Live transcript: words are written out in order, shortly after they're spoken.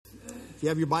If you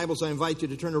have your Bibles, I invite you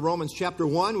to turn to Romans chapter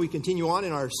 1. We continue on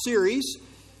in our series.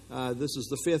 This is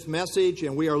the fifth message,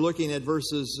 and we are looking at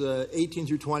verses 18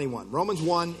 through 21. Romans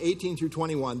 1, 18 through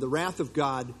 21, the wrath of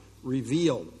God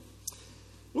revealed.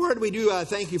 Lord, we do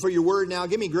thank you for your word now.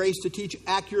 Give me grace to teach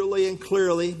accurately and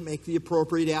clearly, make the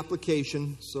appropriate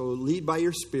application, so lead by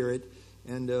your Spirit.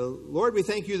 And Lord, we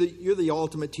thank you that you're the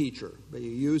ultimate teacher, but you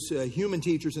use human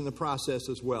teachers in the process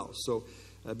as well. So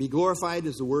be glorified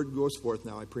as the word goes forth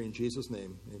now, I pray in Jesus'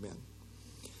 name. Amen.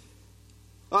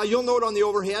 You'll note on the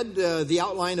overhead the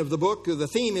outline of the book. The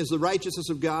theme is the righteousness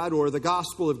of God or the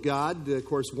gospel of God. Of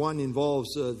course, one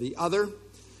involves the other.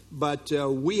 But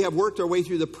we have worked our way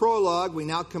through the prologue. We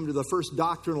now come to the first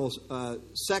doctrinal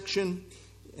section.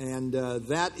 And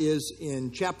that is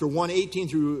in chapter 1, 18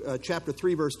 through chapter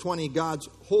 3, verse 20, God's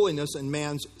holiness and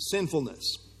man's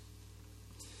sinfulness.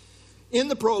 In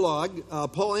the prologue,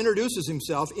 Paul introduces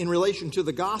himself in relation to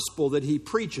the gospel that he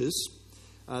preaches.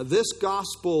 This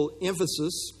gospel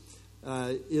emphasis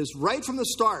is right from the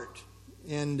start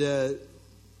and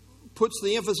puts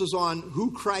the emphasis on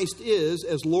who Christ is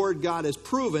as Lord God has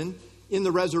proven in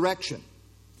the resurrection.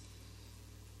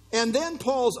 And then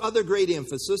Paul's other great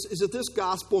emphasis is that this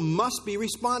gospel must be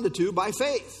responded to by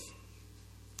faith.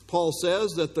 Paul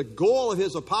says that the goal of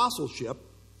his apostleship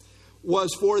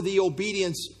was for the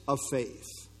obedience of faith.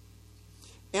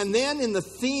 And then in the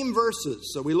theme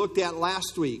verses that we looked at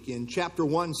last week in chapter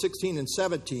 1, 16 and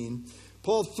 17,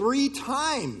 Paul 3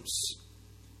 times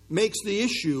makes the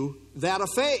issue that of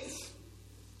faith.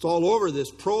 It's all over this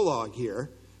prologue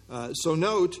here. So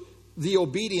note the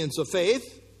obedience of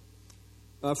faith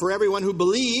for everyone who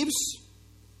believes,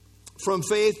 from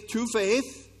faith to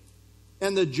faith,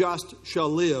 and the just shall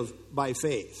live by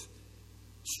faith.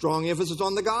 Strong emphasis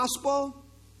on the gospel.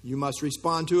 You must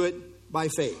respond to it by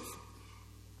faith.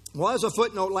 Well, as a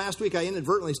footnote, last week I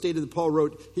inadvertently stated that Paul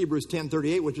wrote Hebrews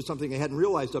 10:38, which is something I hadn't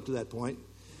realized up to that point.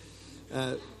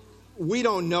 We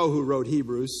don't know who wrote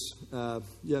Hebrews. A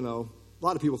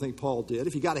lot of people think Paul did.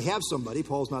 If you got to have somebody,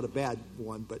 Paul's not a bad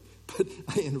one, but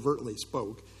I inadvertently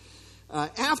spoke.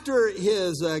 After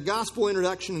his gospel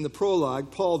introduction in the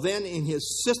prologue, Paul then, in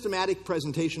his systematic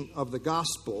presentation of the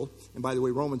gospel, and by the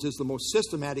way, Romans is the most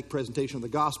systematic presentation of the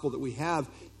gospel that we have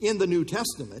in the New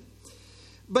Testament,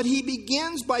 but he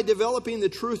begins by developing the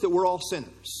truth that we're all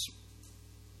sinners.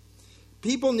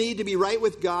 People need to be right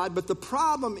with God, but the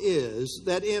problem is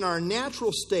that in our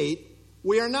natural state,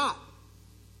 we are not.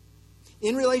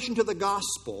 In relation to the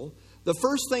gospel, the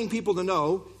first thing people to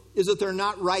know is that they're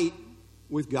not right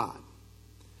with God.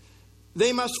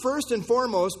 They must first and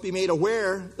foremost be made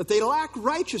aware that they lack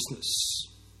righteousness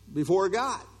before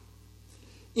God.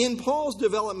 In Paul's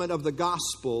development of the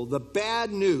gospel, the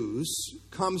bad news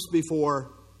comes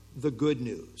before the good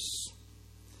news.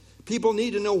 People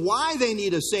need to know why they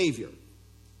need a Savior.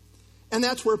 And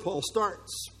that's where Paul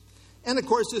starts. And of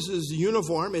course, this is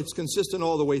uniform. It's consistent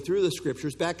all the way through the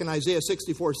Scriptures. Back in Isaiah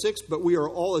 64:6, but we are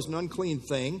all as an unclean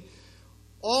thing.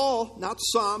 All, not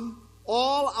some,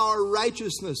 all our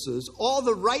righteousnesses, all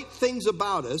the right things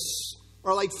about us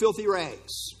are like filthy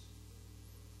rags.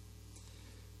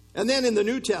 And then in the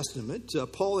New Testament,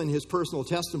 Paul in his personal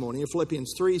testimony in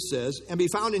Philippians 3 says, and be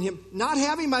found in him, not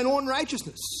having mine own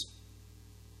righteousness.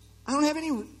 I don't have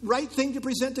any right thing to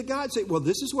present to God. Say, well,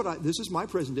 this is my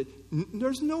present.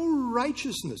 There's no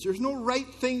righteousness. There's no right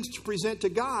things to present to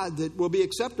God that will be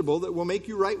acceptable, that will make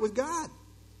you right with God.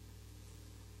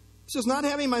 It says, not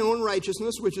having my own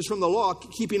righteousness, which is from the law,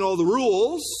 keeping all the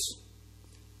rules,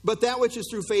 but that which is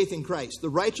through faith in Christ, the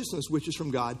righteousness which is from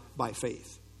God by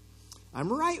faith. I'm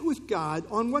right with God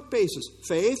on what basis?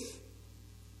 Faith.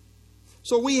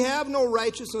 So we have no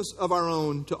righteousness of our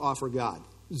own to offer God.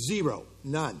 Zero.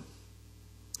 None.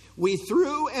 We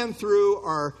through and through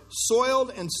are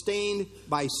soiled and stained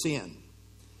by sin.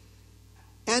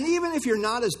 And even if you're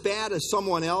not as bad as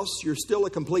someone else, you're still a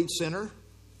complete sinner.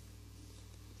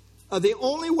 The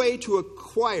only way to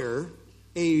acquire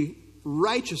a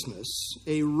righteousness,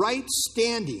 a right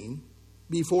standing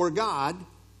before God,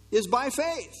 is by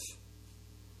faith.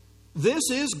 This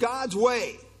is God's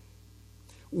way.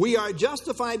 We are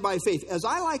justified by faith. As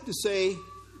I like to say,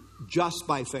 just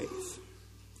by faith.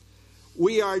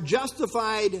 We are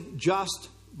justified just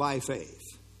by faith.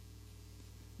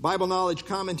 Bible Knowledge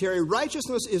Commentary,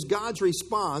 righteousness is God's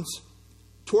response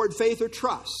toward faith or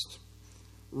trust.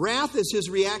 Wrath is his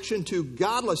reaction to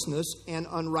godlessness and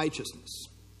unrighteousness.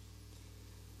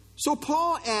 So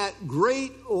Paul, at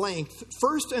great length,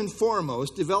 first and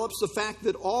foremost, develops the fact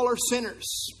that all are sinners.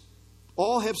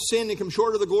 All have sinned and come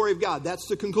short of the glory of God. That's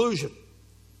the conclusion.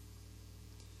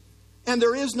 And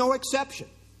there is no exception.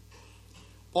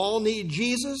 All need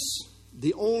Jesus.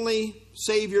 The only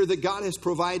Savior that God has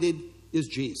provided is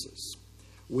Jesus.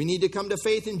 We need to come to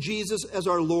faith in Jesus as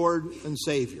our Lord and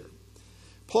Savior.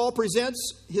 Paul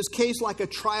presents his case like a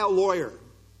trial lawyer,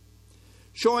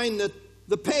 showing that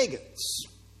the pagans,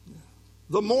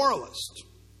 the moralists,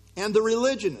 and the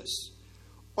religionists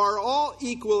are all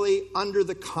equally under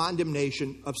the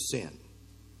condemnation of sin.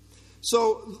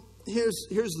 So here's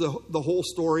the whole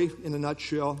story in a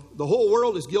nutshell. The whole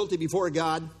world is guilty before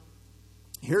God.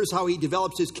 Here's how he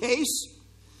develops his case.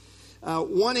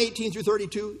 1:18 through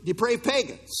 32, depraved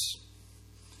pagans.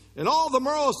 And all the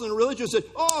moralists and religious said,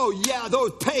 oh yeah,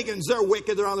 those pagans, they're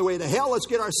wicked, they're on their way to hell. Let's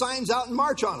get our signs out and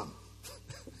march on them.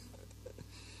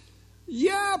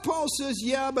 Yeah, Paul says,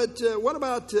 yeah, but what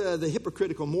about the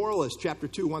hypocritical moralists, chapter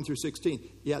 2, 1 through 16?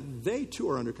 Yeah, they too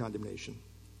are under condemnation.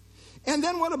 And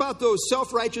then what about those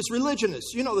self-righteous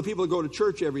religionists? You know, the people that go to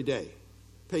church every day,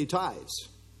 pay tithes.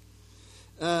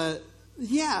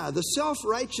 Yeah, the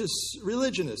self-righteous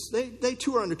religionists, they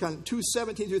too are under condemnation,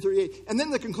 2:17 through 38. And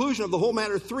then the conclusion of the whole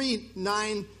matter,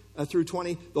 3:9 through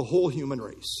 20, the whole human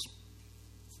race.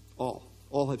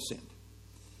 All have sinned.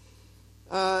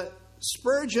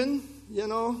 Spurgeon,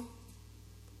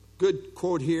 good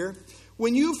quote here.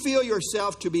 When you feel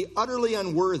yourself to be utterly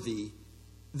unworthy,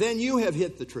 then you have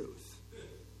hit the truth.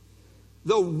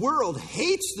 The world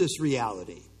hates this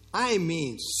reality. I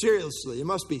mean, seriously, it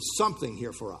must be something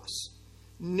here for us.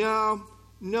 No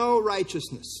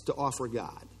righteousness to offer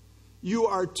God. You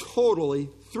are totally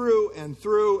through and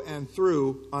through and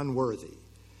through unworthy.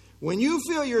 When you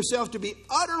feel yourself to be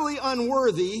utterly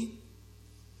unworthy,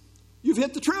 you've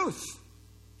hit the truth.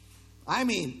 I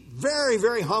mean, very,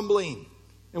 very humbling.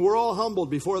 And we're all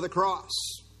humbled before the cross.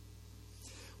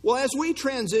 Well, as we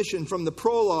transition from the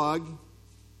prologue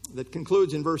that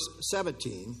concludes in verse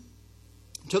 17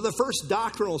 to the first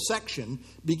doctrinal section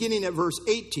beginning at verse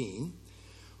 18,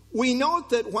 we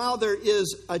note that while there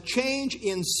is a change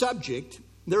in subject,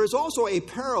 there is also a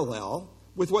parallel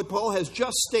with what Paul has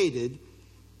just stated,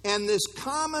 and this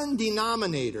common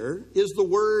denominator is the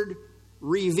word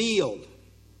revealed.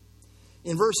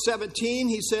 In verse 17,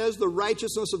 he says, the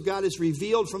righteousness of God is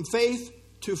revealed from faith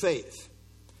to faith.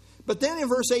 But then in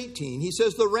verse 18, he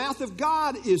says, the wrath of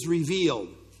God is revealed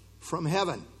from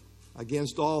heaven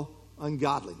against all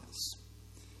ungodliness.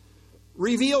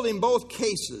 Revealed in both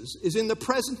cases is in the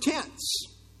present tense,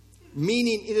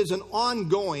 meaning it is an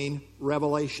ongoing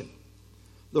revelation.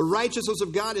 The righteousness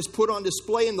of God is put on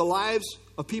display in the lives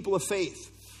of people of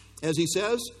faith. As he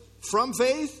says, from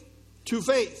faith to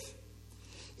faith.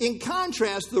 In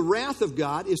contrast, the wrath of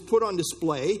God is put on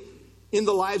display in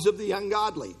the lives of the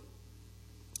ungodly.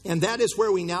 And that is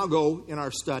where we now go in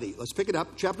our study. Let's pick it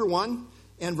up, chapter 1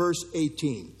 and verse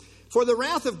 18. For the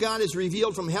wrath of God is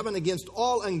revealed from heaven against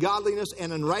all ungodliness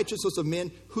and unrighteousness of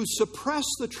men who suppress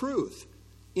the truth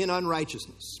in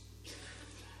unrighteousness.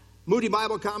 Moody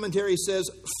Bible Commentary says,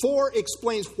 "For"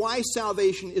 explains why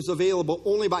salvation is available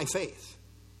only by faith.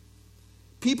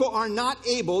 People are not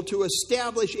able to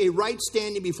establish a right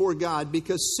standing before God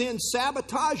because sin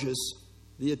sabotages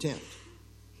the attempt.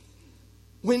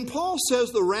 When Paul says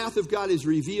the wrath of God is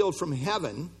revealed from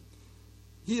heaven,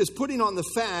 he is putting on the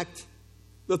fact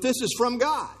that this is from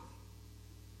God.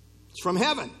 It's from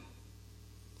heaven.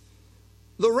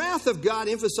 The wrath of God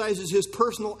emphasizes his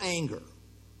personal anger.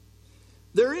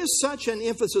 There is such an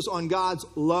emphasis on God's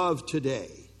love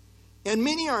today. And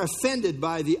many are offended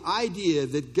by the idea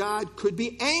that God could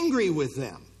be angry with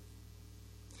them.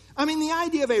 I mean, the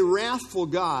idea of a wrathful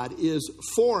God is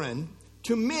foreign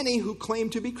to many who claim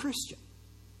to be Christian.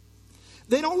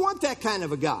 They don't want that kind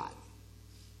of a God.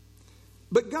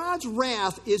 But God's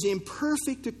wrath is in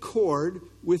perfect accord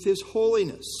with his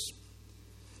holiness.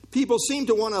 People seem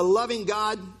to want a loving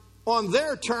God on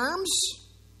their terms,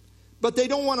 but they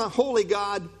don't want a holy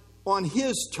God on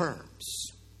his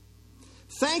terms.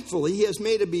 Thankfully, he has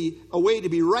made a way to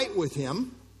be right with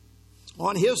him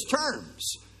on his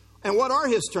terms. And what are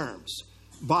his terms?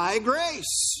 By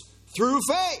grace, through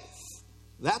faith.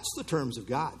 That's the terms of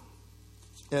God,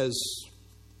 as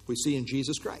we see in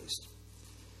Jesus Christ.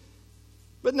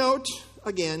 But note,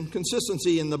 again,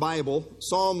 consistency in the Bible.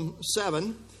 Psalm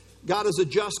 7, God is a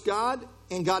just God,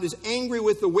 and God is angry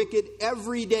with the wicked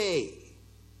every day.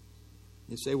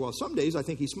 You say, well, some days I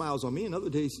think he smiles on me, and other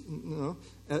days,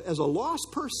 as a lost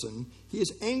person, he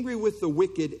is angry with the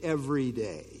wicked every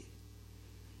day.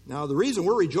 Now, the reason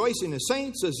we're rejoicing as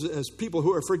saints, as people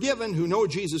who are forgiven, who know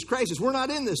Jesus Christ, is we're not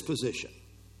in this position.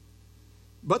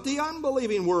 But the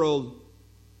unbelieving world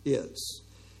is.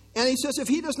 And he says, if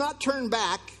he does not turn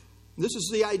back, This is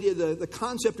the idea, the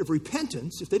concept of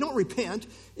repentance. If they don't repent,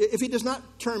 if he does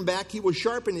not turn back, he will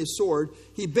sharpen his sword.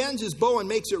 He bends his bow and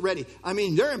makes it ready. I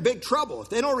mean, they're in big trouble. If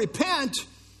they don't repent,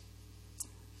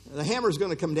 the hammer's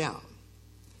going to come down.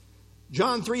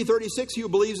 John 3:36, he who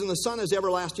believes in the Son has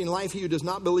everlasting life. He who does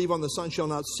not believe on the Son shall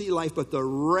not see life, but the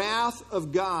wrath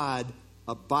of God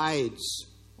abides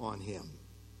on him.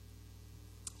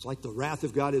 It's like the wrath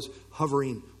of God is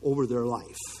hovering over their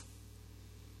life.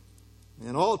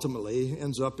 And ultimately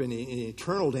ends up in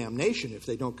eternal damnation if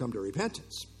they don't come to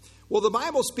repentance. Well, the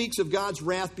Bible speaks of God's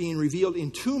wrath being revealed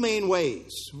in two main ways.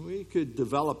 We could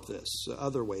develop this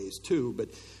other ways too, but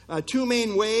two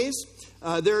main ways.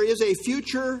 There is a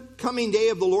future coming day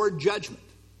of the Lord judgment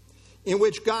in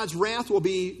which God's wrath will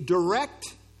be direct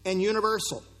and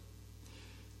universal.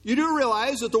 You do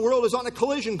realize that the world is on a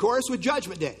collision course with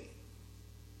Judgment Day.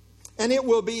 And it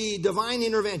will be divine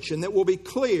intervention that will be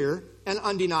clear and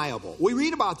undeniable. We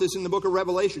read about this in the book of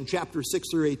Revelation, chapter 6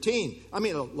 through 18. I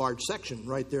mean, a large section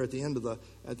right there at the end of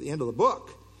the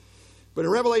book. But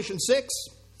in Revelation 6,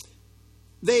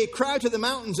 they cry to the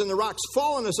mountains and the rocks,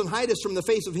 fall on us and hide us from the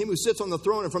face of him who sits on the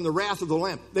throne and from the wrath of the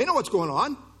Lamb. They know what's going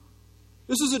on.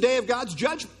 This is a day of God's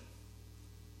judgment.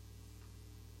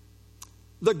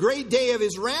 The great day of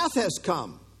his wrath has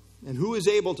come, and who is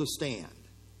able to stand?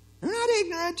 They're not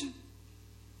ignorant.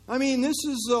 I mean, this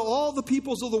is all the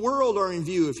peoples of the world are in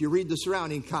view if you read the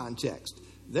surrounding context.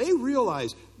 They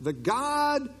realize the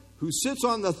God who sits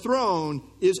on the throne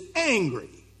is angry.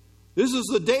 This is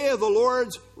the day of the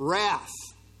Lord's wrath,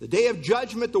 the day of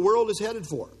judgment the world is headed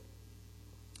for.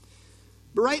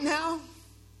 But right now,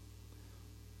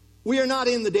 we are not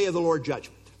in the day of the Lord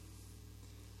judgment.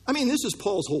 I mean, this is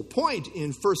Paul's whole point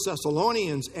in 1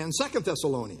 Thessalonians and 2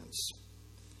 Thessalonians.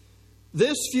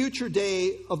 This future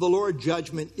day of the Lord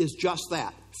judgment is just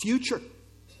that, future.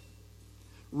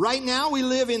 Right now we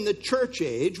live in the church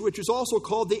age, which is also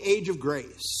called the age of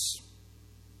grace.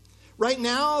 Right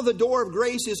now the door of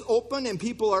grace is open and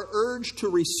people are urged to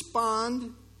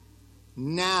respond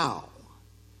now,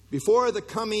 before the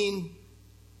coming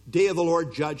day of the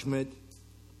Lord judgment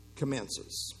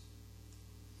commences.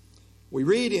 We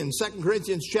read in 2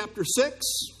 Corinthians chapter 6,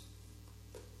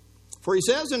 for he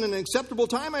says, in an acceptable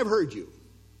time I have heard you.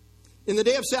 In the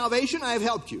day of salvation I have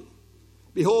helped you.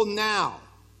 Behold, now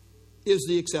is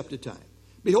the accepted time.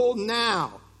 Behold,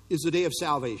 now is the day of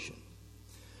salvation.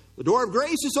 The door of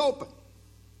grace is open.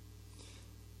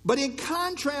 But in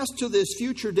contrast to this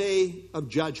future day of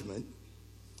judgment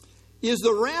is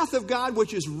the wrath of God,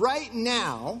 which is right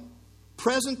now,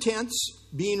 present tense,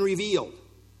 being revealed.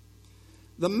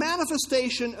 The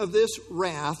manifestation of this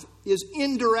wrath is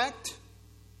indirect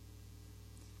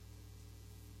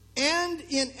and,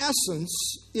 in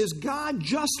essence, is God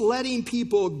just letting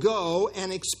people go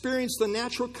and experience the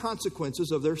natural consequences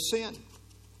of their sin.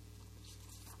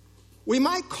 We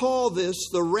might call this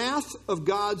the wrath of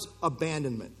God's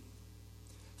abandonment.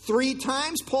 3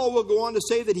 times Paul will go on to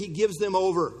say that he gives them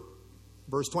over.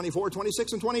 Verse 24,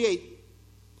 26, and 28.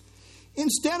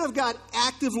 Instead of God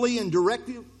actively and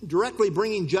directly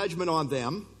bringing judgment on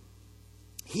them,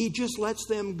 he just lets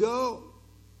them go.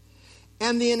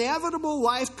 And the inevitable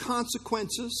life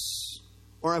consequences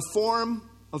are a form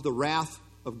of the wrath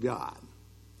of God.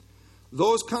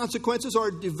 Those consequences are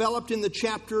developed in the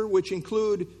chapter, which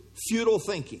include futile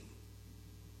thinking.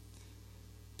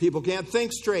 People can't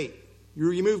think straight. You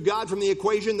remove God from the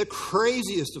equation, the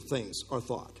craziest of things are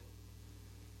thought.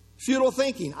 Futile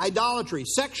thinking, idolatry,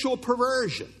 sexual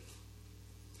perversion,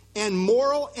 and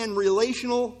moral and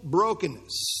relational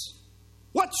brokenness.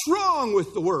 What's wrong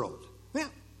with the world? Yeah,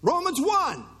 Romans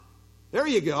 1. There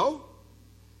you go.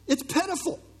 It's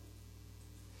pitiful.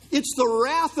 It's the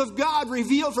wrath of God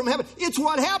revealed from heaven. It's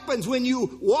what happens when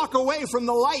you walk away from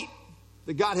the light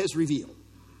that God has revealed.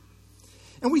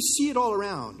 And we see it all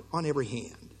around on every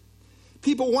hand.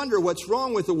 People wonder what's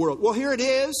wrong with the world. Well, here it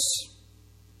is.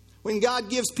 When God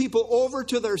gives people over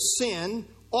to their sin,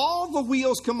 all the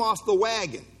wheels come off the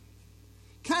wagon,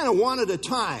 kind of one at a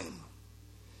time.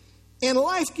 And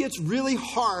life gets really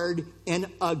hard and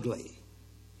ugly.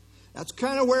 That's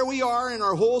kind of where we are in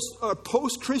our whole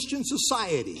post-Christian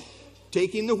society.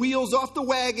 Taking the wheels off the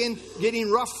wagon, getting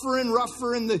rougher and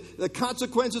rougher, and the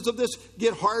consequences of this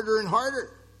get harder and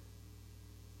harder.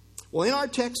 Well, in our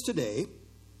text today,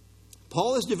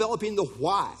 Paul is developing the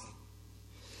why.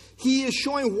 He is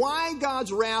showing why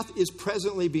God's wrath is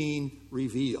presently being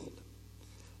revealed.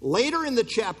 Later in the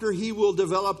chapter, he will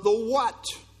develop the what.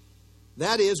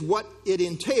 That is, what it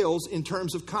entails in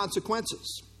terms of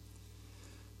consequences.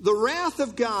 The wrath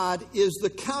of God is the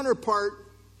counterpart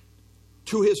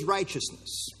to his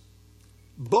righteousness.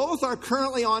 Both are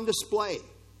currently on display.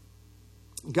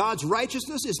 God's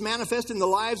righteousness is manifest in the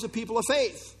lives of people of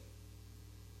faith.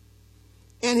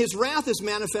 And his wrath is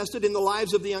manifested in the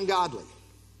lives of the ungodly.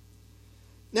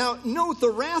 Now, note, the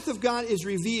wrath of God is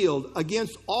revealed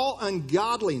against all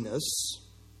ungodliness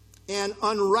and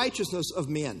unrighteousness of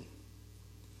men.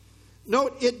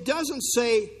 Note, it doesn't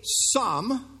say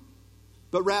some,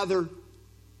 but rather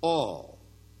all.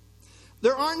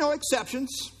 There are no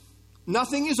exceptions.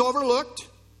 Nothing is overlooked.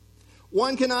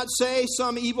 One cannot say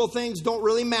some evil things don't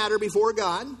really matter before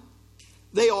God.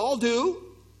 They all do.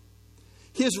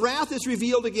 His wrath is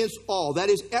revealed against all. That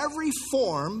is, every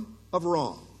form of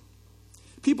wrong.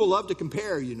 People love to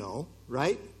compare, you know,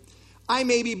 right? I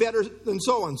may be better than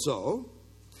so-and-so.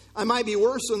 I might be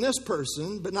worse than this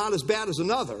person, but not as bad as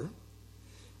another.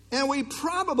 And we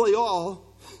probably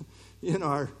all, in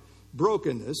our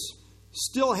brokenness,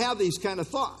 still have these kind of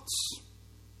thoughts,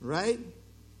 right?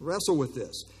 Wrestle with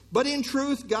this. But in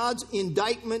truth, God's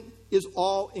indictment is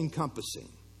all-encompassing.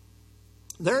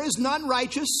 There is none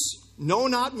righteous, no,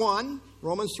 not one.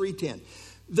 Romans 3:10.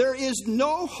 There is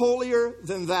no holier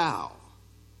than thou.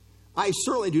 I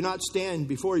certainly do not stand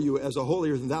before you as a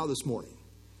holier than thou this morning.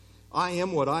 I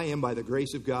am what I am by the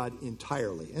grace of God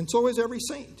entirely. And so is every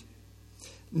saint.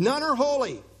 None are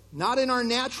holy, not in our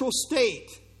natural state.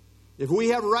 If we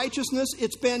have righteousness,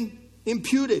 it's been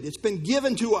imputed. It's been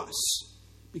given to us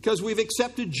because we've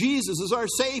accepted Jesus as our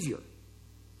Savior.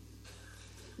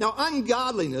 Now,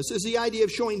 ungodliness is the idea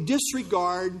of showing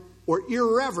disregard or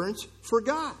irreverence for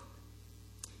God.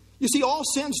 You see, all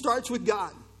sin starts with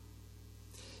God.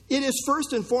 It is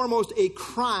first and foremost a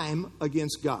crime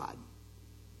against God.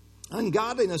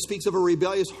 Ungodliness speaks of a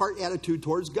rebellious heart attitude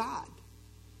towards God.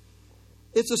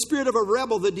 It's the spirit of a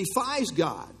rebel that defies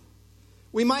God.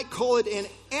 We might call it an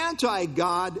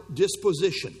anti-God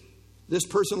disposition. This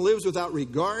person lives without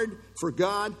regard for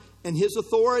God and his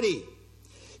authority.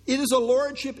 It is a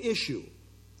lordship issue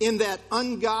in that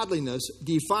ungodliness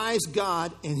defies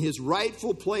God and his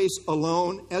rightful place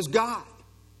alone as God.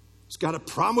 It's got a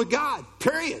problem with God,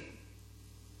 period.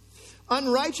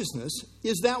 Unrighteousness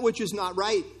is that which is not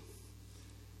right.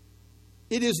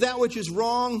 It is that which is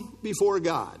wrong before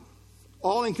God,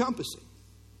 all-encompassing.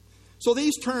 So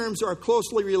these terms are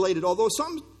closely related, although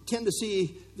some tend to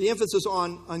see the emphasis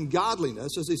on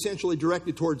ungodliness as essentially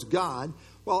directed towards God,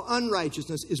 while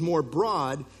unrighteousness is more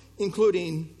broad,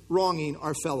 including wronging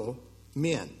our fellow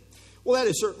men. Well, that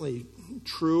is certainly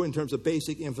true in terms of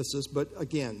basic emphasis, but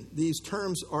again, these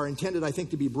terms are intended, I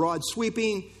think, to be broad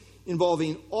sweeping,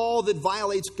 involving all that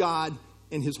violates God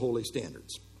and his holy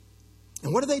standards.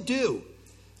 And what do?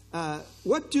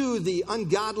 What do the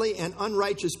ungodly and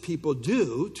unrighteous people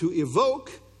do to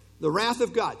evoke the wrath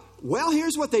of God? Well,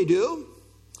 here's what they do.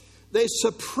 They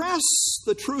suppress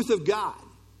the truth of God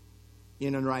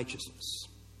in unrighteousness.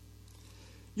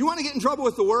 You want to get in trouble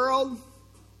with the world?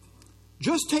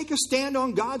 Just take a stand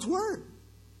on God's word.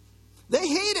 They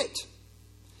hate it.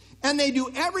 And they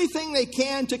do everything they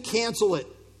can to cancel it.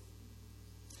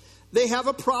 They have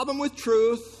a problem with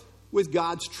truth, with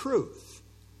God's truth.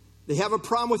 They have a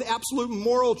problem with absolute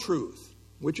moral truth,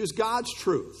 which is God's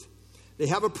truth. They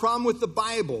have a problem with the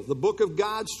Bible, the book of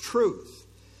God's truth.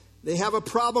 They have a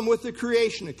problem with the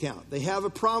creation account. They have a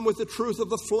problem with the truth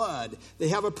of the flood. They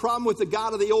have a problem with the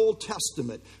God of the Old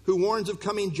Testament who warns of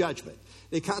coming judgment.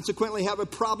 They consequently have a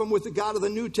problem with the God of the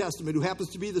New Testament who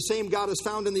happens to be the same God as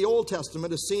found in the Old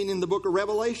Testament as seen in the book of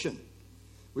Revelation,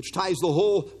 which ties the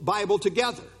whole Bible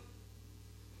together.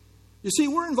 You see,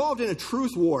 we're involved in a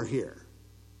truth war here.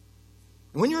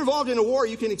 And when you're involved in a war,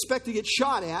 you can expect to get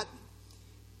shot at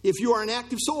if you are an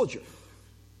active soldier.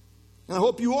 And I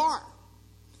hope you are.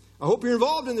 I hope you're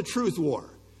involved in the truth war.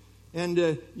 And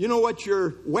you know what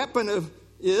your weapon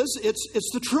is?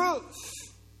 It's the truth.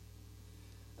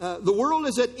 The world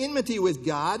is at enmity with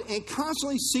God and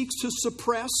constantly seeks to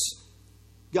suppress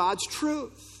God's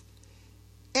truth.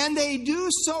 And they do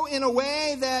so in a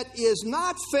way that is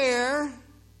not fair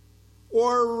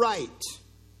or right.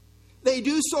 They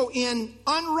do so in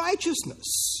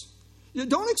unrighteousness. You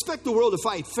don't expect the world to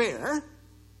fight fair.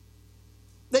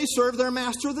 They serve their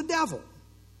master, the devil,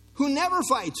 who never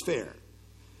fights fair.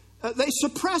 They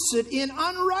suppress it in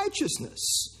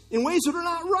unrighteousness, in ways that are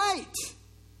not right.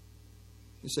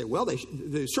 You say, well,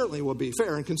 they certainly will be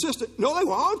fair and consistent. No, they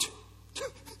won't.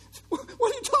 What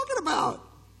are you talking about?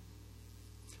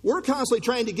 We're constantly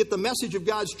trying to get the message of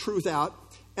God's truth out,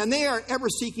 and they are ever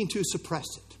seeking to suppress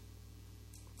it.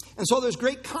 And so there's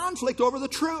great conflict over the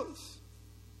truth.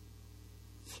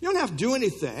 You don't have to do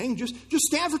anything. Just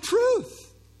stand for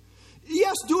truth.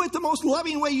 Yes, do it the most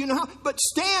loving way you know how, but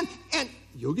stand and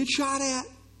you'll get shot at.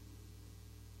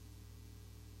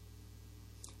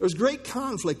 There's great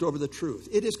conflict over the truth.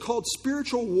 It is called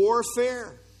spiritual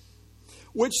warfare,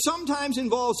 which sometimes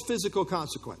involves physical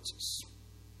consequences.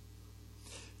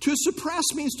 To suppress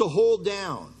means to hold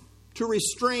down, to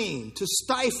restrain, to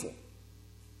stifle.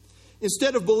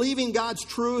 Instead of believing God's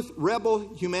truth,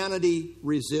 rebel humanity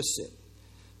resists it.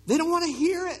 They don't want to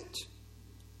hear it.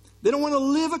 They don't want to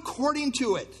live according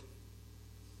to it.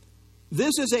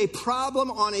 This is a problem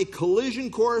on a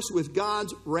collision course with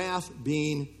God's wrath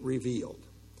being revealed.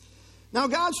 Now,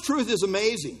 God's truth is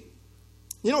amazing.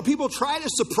 You know, people try to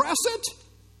suppress it,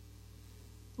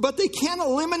 but they can't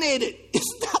eliminate it.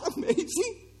 Isn't that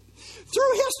amazing?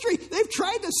 Through history, they've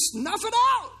tried to snuff it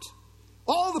out.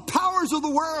 All the powers of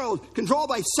the world, controlled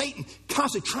by Satan,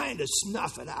 constantly trying to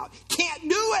snuff it out. Can't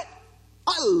do it.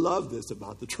 I love this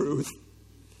about the truth.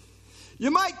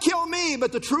 You might kill me,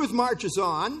 but the truth marches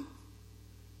on.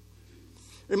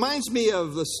 Reminds me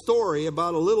of the story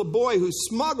about a little boy who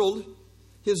smuggled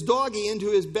his doggie into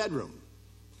his bedroom,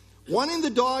 wanting the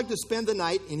dog to spend the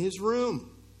night in his room.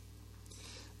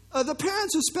 The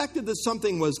parents suspected that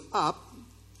something was up,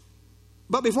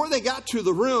 but before they got to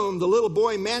the room, the little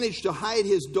boy managed to hide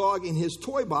his dog in his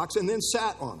toy box and then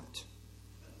sat on it.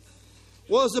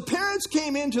 Well, as the parents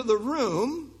came into the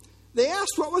room, they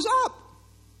asked what was up.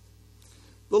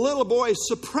 The little boy,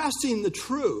 suppressing the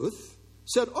truth,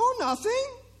 said, "Oh, nothing."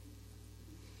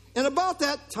 And about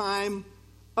that time,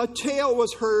 a tail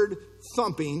was heard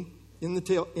thumping in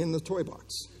the toy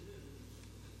box.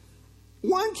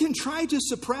 One can try to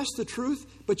suppress the truth,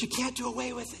 but you can't do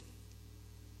away with it.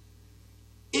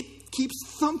 It keeps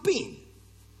thumping.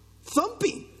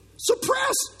 Thumping.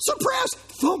 Suppress. Suppress.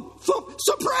 Thump. Thump.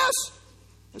 Suppress.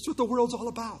 That's what the world's all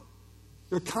about.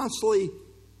 They're constantly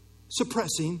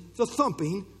suppressing the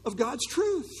thumping of God's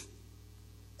truth.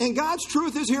 And God's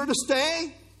truth is here to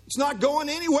stay. It's not going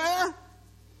anywhere.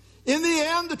 In the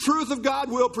end, the truth of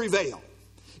God will prevail.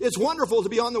 It's wonderful to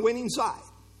be on the winning side.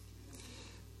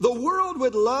 The world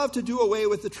would love to do away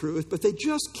with the truth, but they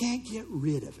just can't get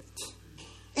rid of it.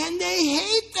 And they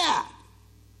hate that.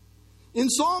 In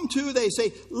Psalm 2, they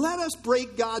say, "Let us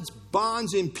break God's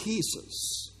bonds in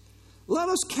pieces. Let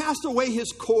us cast away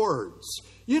his cords."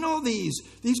 You know, these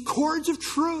cords of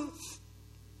truth.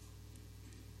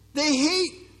 They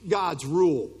hate God's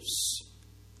rules,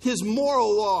 his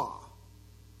moral law.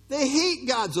 They hate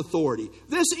God's authority.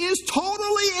 This is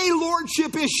totally a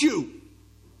lordship issue.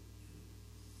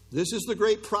 This is the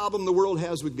great problem the world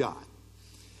has with God.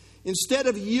 Instead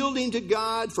of yielding to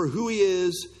God for who he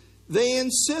is, they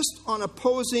insist on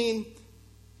opposing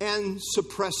and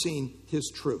suppressing his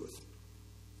truth.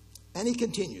 And he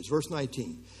continues, verse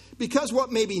 19. Because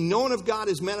what may be known of God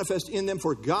is manifest in them,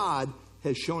 for God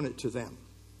has shown it to them.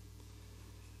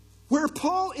 Where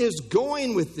Paul is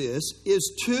going with this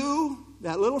is to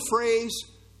that little phrase,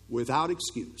 without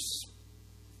excuse.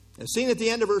 As seen at the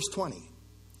end of verse 20.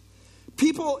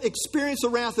 People experience the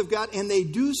wrath of God, and they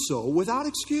do so without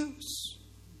excuse.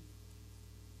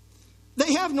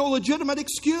 They have no legitimate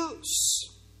excuse.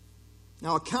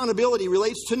 Now, accountability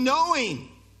relates to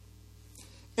knowing.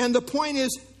 And the point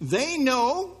is, they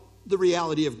know the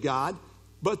reality of God,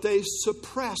 but they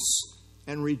suppress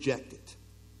and reject it.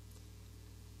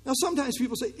 Now, sometimes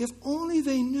people say, if only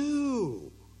they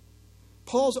knew.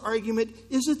 Paul's argument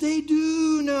is that they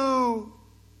do know,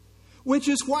 which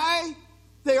is why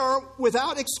they are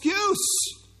without excuse.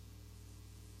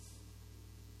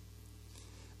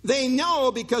 They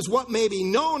know because what may be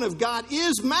known of God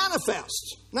is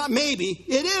manifest. Not maybe,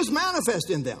 it is manifest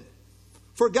in them.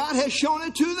 For God has shown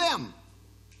it to them.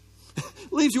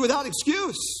 Leaves you without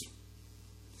excuse.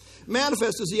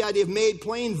 Manifest is the idea of made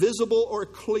plain, visible, or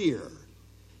clear.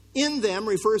 In them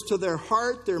refers to their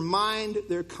heart, their mind,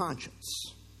 their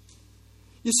conscience.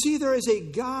 You see, there is a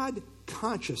God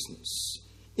consciousness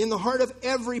in the heart of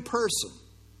every person.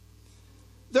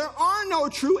 There are no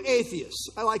true atheists.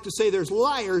 I like to say there's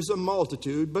liars a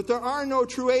multitude, but there are no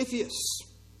true atheists.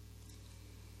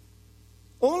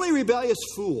 Only rebellious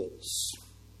fools.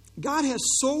 God has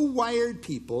so wired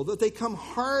people that they come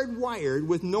hardwired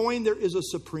with knowing there is a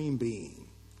supreme being,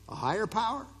 a higher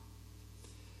power.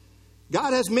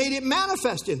 God has made it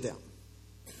manifest in them.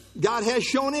 God has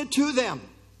shown it to them.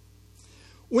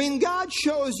 When God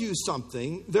shows you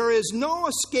something, there is no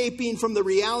escaping from the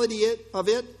reality of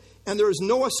it, and there is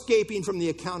no escaping from the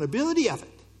accountability of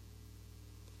it.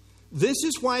 This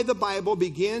is why the Bible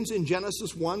begins in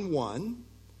Genesis 1:1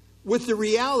 with the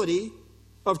reality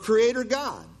of Creator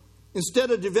God,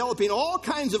 instead of developing all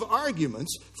kinds of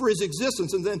arguments for his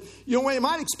existence. And then, you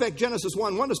might expect Genesis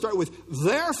 1:1 to start with,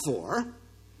 therefore,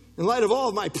 in light of all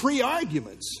of my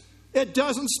pre-arguments. It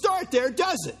doesn't start there,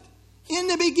 does it? In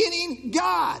the beginning,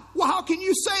 God. Well, how can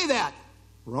you say that?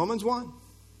 Romans 1.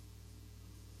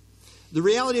 The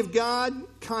reality of God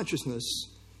consciousness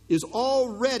is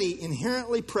already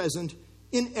inherently present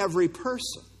in every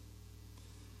person.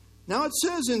 Now it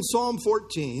says in Psalm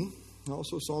 14,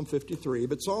 also Psalm 53,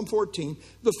 but Psalm 14,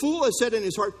 the fool has said in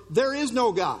his heart, there is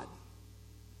no God.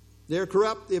 They are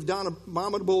corrupt, they have done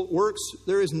abominable works,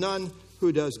 there is none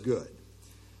who does good.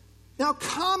 Now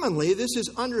commonly this is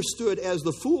understood as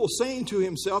the fool saying to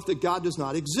himself that God does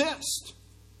not exist,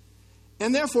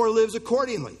 and therefore lives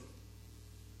accordingly.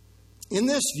 In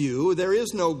this view, there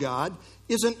is no God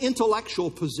is an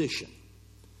intellectual position.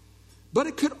 But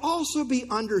it could also be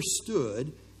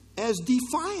understood as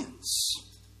defiance,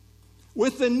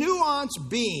 with the nuance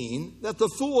being that the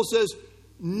fool says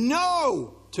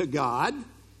no to God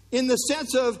in the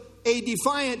sense of a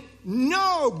defiant,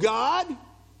 no, God,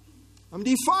 I'm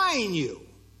defying you.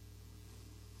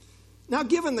 Now,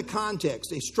 given the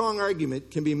context, a strong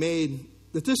argument can be made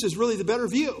that this is really the better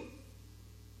view.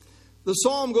 The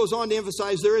psalm goes on to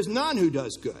emphasize there is none who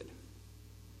does good.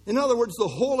 In other words, the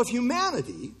whole of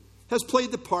humanity has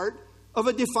played the part of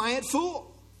a defiant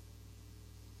fool.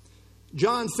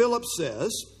 John Phillips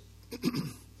says,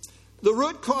 the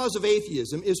root cause of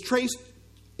atheism is traced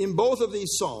in both of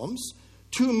these psalms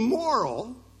to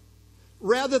moral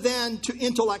rather than to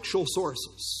intellectual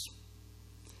sources.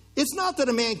 It's not that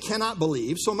a man cannot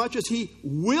believe so much as he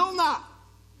will not.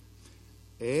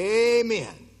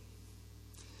 Amen.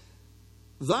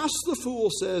 Thus the fool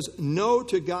says no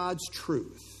to God's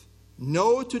truth,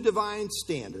 no to divine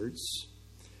standards,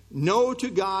 no to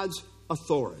God's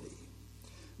authority.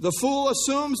 The fool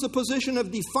assumes the position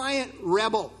of defiant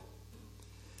rebel.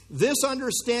 This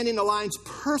understanding aligns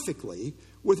perfectly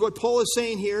with what Paul is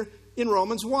saying here in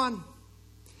Romans 1.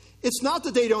 It's not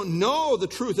that they don't know the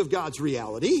truth of God's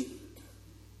reality.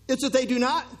 It's that they do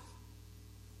not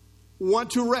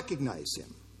want to recognize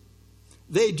him.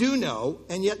 They do know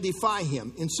and yet defy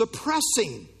him in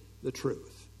suppressing the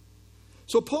truth.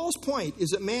 So Paul's point is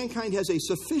that mankind has a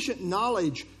sufficient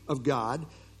knowledge of God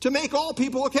to make all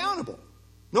people accountable.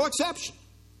 No exception.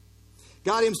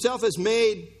 God himself has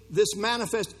made this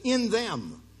manifest in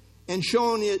them and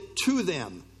shown it to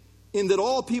them, in that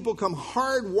all people come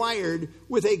hardwired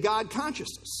with a God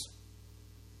consciousness.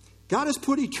 God has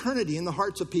put eternity in the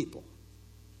hearts of people.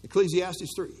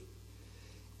 Ecclesiastes 3.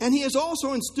 And he has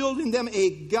also instilled in them a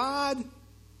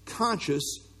God-conscious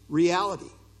reality.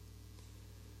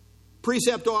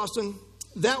 Precept Austin,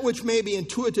 that which may be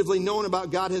intuitively known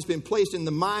about God has been placed in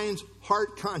the mind's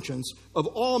heart conscience of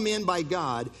all men by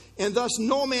God, and thus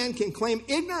no man can claim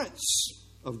ignorance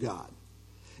of God.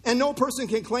 And no person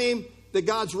can claim that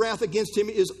God's wrath against him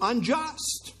is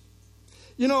unjust.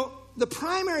 You know, the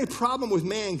primary problem with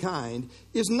mankind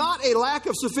is not a lack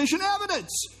of sufficient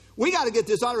evidence. We got to get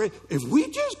this out of here. If we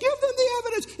just give them the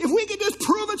evidence, if we can just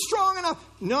prove it strong enough.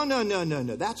 No.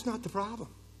 That's not the problem.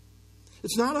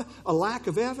 It's not a lack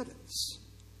of evidence.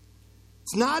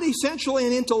 It's not essentially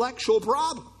an intellectual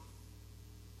problem,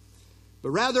 but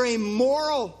rather a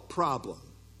moral problem,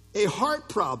 a heart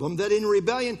problem that in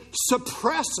rebellion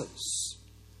suppresses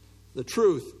the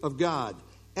truth of God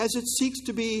as it seeks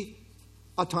to be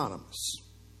autonomous.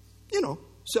 You know,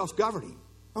 self-governing.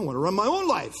 I want to run my own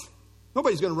life.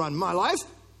 Nobody's going to run my life.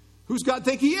 Who's God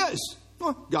think he is?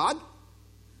 Well, God.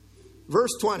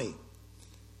 Verse 20.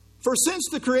 For since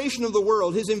the creation of the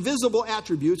world, his invisible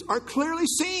attributes are clearly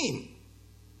seen,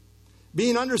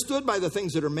 being understood by the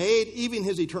things that are made, even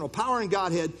his eternal power and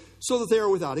Godhead, so that they are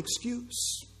without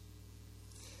excuse.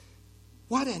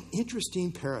 What an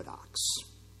interesting paradox.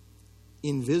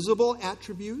 Invisible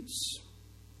attributes,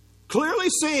 clearly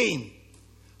seen.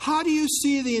 How do you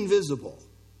see the invisible?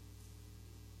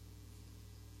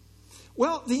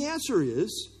 Well, the answer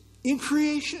is in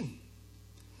creation.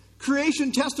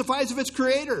 Creation testifies of its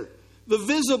creator. The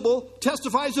visible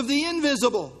testifies of the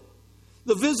invisible.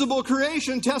 The visible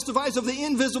creation testifies of the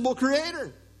invisible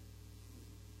creator.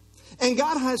 And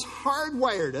God has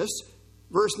hardwired us,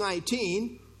 verse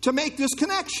 19, to make this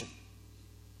connection.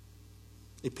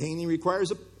 A painting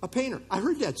requires a painter. I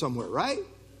heard that somewhere, right?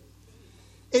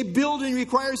 A building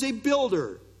requires a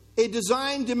builder. A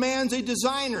design demands a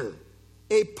designer.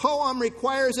 A poem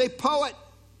requires a poet.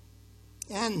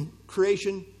 And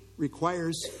creation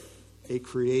requires a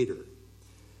creator.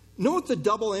 Note the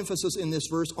double emphasis in this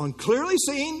verse on clearly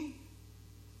seen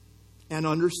and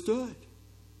understood.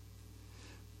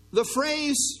 The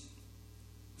phrase,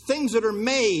 things that are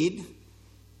made,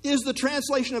 is the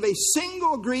translation of a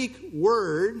single Greek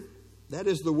word, that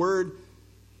is the word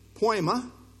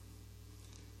poema.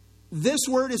 This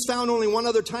word is found only one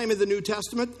other time in the New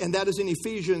Testament, and that is in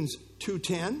Ephesians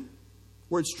 2:10.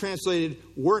 where it's translated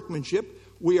workmanship.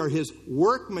 We are his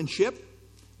workmanship.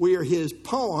 We are his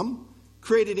poem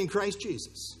created in Christ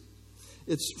Jesus.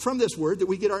 It's from this word that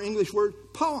we get our English word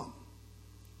poem.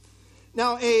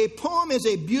 Now, a poem is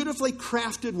a beautifully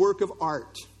crafted work of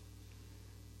art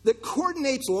that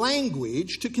coordinates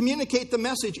language to communicate the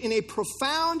message in a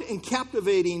profound and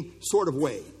captivating sort of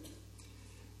way.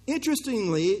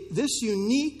 Interestingly, this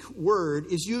unique word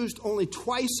is used only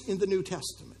twice in the New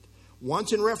Testament.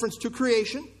 Once in reference to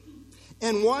creation,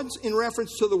 and once in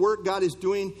reference to the work God is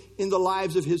doing in the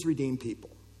lives of his redeemed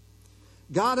people.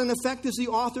 God, in effect, is the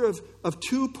author of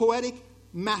two poetic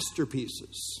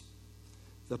masterpieces.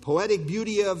 The poetic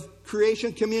beauty of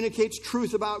creation communicates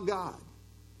truth about God.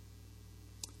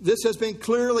 This has been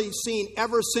clearly seen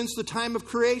ever since the time of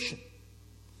creation.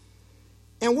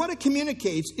 And what it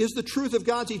communicates is the truth of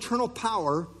God's eternal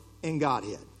power and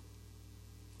Godhead.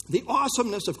 The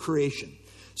awesomeness of creation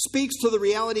speaks to the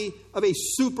reality of a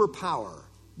superpower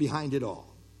behind it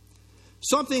all.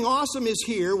 Something awesome is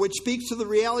here, which speaks to the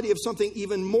reality of something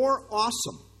even more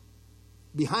awesome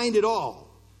behind it all.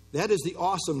 That is the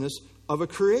awesomeness of a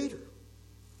creator.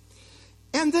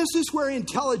 And this is where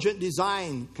intelligent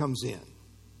design comes in.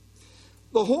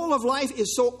 The whole of life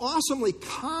is so awesomely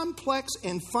complex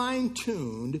and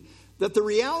fine-tuned that the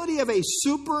reality of a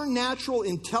supernatural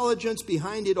intelligence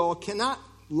behind it all cannot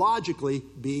logically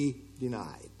be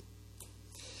denied.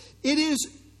 It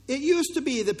used to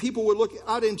be that people would look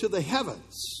out into the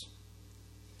heavens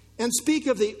and speak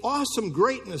of the awesome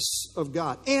greatness of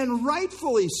God, and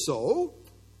rightfully so.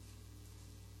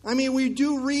 I mean, we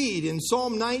do read in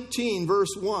Psalm 19,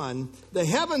 verse 1, the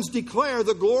heavens declare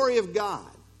the glory of God,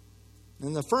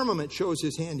 and the firmament shows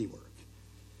his handiwork.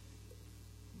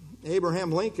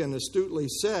 Abraham Lincoln astutely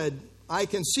said, I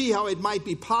can see how it might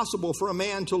be possible for a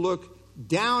man to look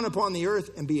down upon the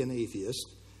earth and be an atheist,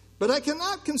 but I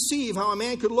cannot conceive how a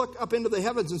man could look up into the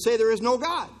heavens and say there is no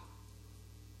God.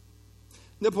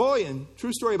 Napoleon,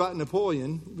 true story about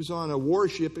Napoleon, he was on a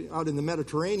warship out in the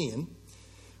Mediterranean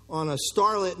on a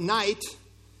starlit night,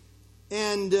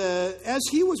 and as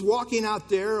he was walking out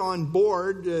there on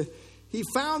board, he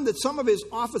found that some of his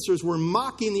officers were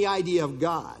mocking the idea of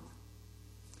God.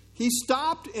 He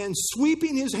stopped and,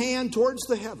 sweeping his hand towards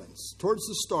the heavens, towards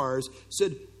the stars,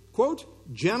 said, quote,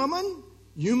 "Gentlemen,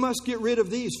 you must get rid of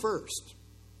these first."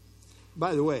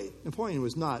 By the way, Napoleon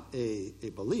was not a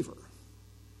believer,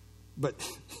 but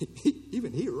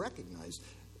even he recognized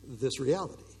this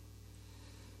reality.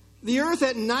 The earth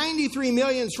at 93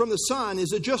 millions from the sun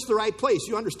is at just the right place.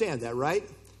 You understand that, right?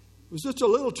 It was just a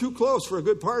little too close for a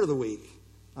good part of the week.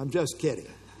 I'm just kidding.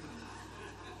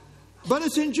 But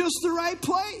it's in just the right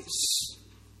place.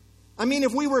 I mean,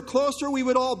 if we were closer, we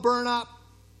would all burn up.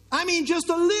 I mean, just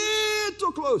a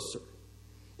little closer.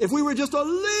 If we were just a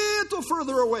little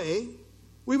further away,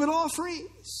 we would all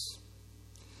freeze.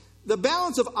 The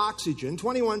balance of oxygen,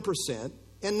 21%,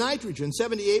 and nitrogen,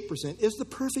 78%, is the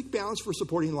perfect balance for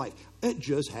supporting life. It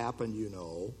just happened, you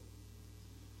know.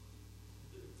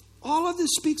 All of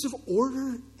this speaks of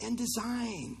order and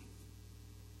design.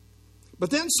 But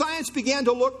then science began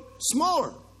to look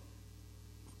smaller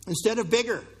instead of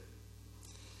bigger.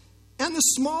 And the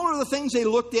smaller the things they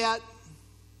looked at,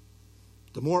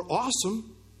 the more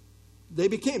awesome they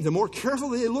became. The more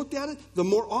carefully they looked at it, the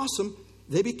more awesome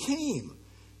they became.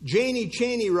 Janie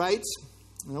Chaney writes,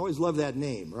 I always love that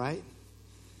name, right?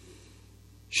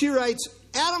 She writes,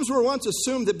 atoms were once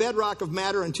assumed the bedrock of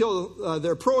matter until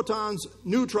their protons,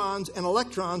 neutrons, and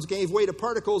electrons gave way to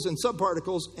particles and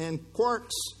subparticles and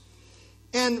quarks.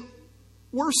 And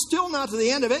we're still not to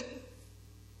the end of it.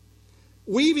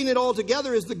 Weaving it all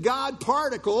together is the God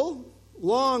particle,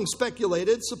 long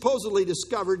speculated, supposedly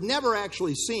discovered, never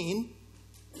actually seen.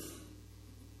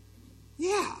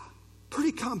 Yeah,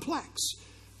 pretty complex.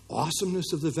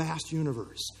 Awesomeness of the vast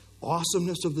universe.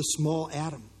 Awesomeness of the small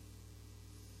atom.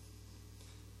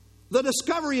 The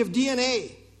discovery of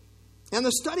DNA and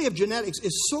the study of genetics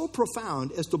is so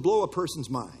profound as to blow a person's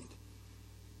mind.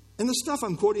 And the stuff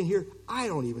I'm quoting here, I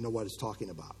don't even know what it's talking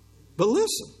about. But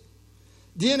listen,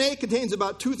 DNA contains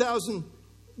about 2,000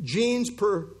 genes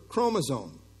per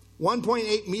chromosome.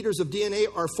 1.8 meters of DNA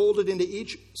are folded into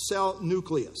each cell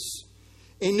nucleus.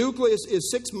 A nucleus is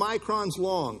 6 microns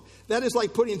long. That is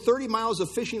like putting 30 miles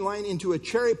of fishing line into a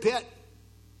cherry pit.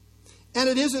 And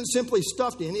it isn't simply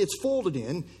stuffed in, it's folded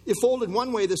in. If folded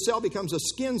one way, the cell becomes a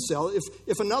skin cell.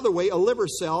 If another way, a liver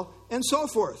cell, and so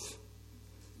forth.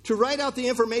 To write out the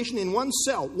information in one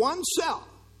cell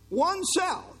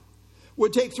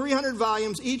would take 300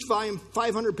 volumes, each volume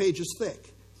 500 pages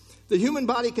thick. The human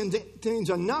body contains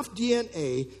enough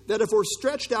DNA that if we're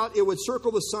stretched out, it would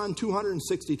circle the sun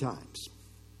 260 times.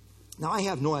 Now, I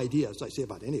have no idea, as I say,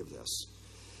 about any of this.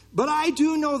 But I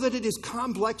do know that it is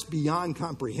complex beyond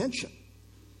comprehension,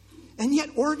 and yet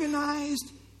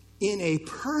organized in a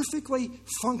perfectly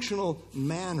functional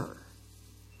manner.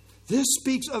 This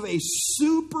speaks of a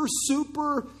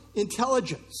super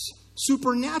intelligence,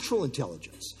 supernatural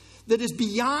intelligence, that is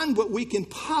beyond what we can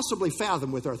possibly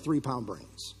fathom with our 3-pound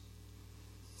brains.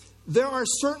 There are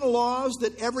certain laws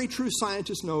that every true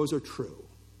scientist knows are true.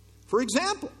 For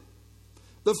example,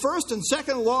 the first and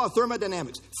second law of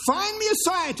thermodynamics. Find me a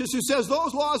scientist who says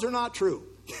those laws are not true.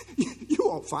 You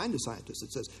won't find a scientist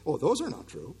that says, oh, those are not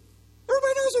true.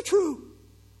 Everybody knows they're true.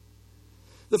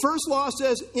 The first law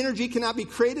says energy cannot be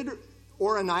created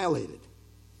or annihilated.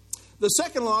 The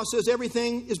second law says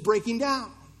everything is breaking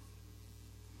down.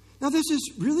 Now, this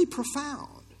is really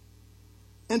profound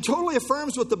and totally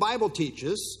affirms what the Bible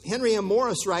teaches. Henry M.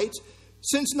 Morris writes,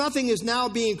 since nothing is now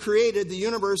being created, the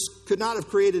universe could not have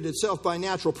created itself by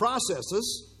natural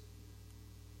processes,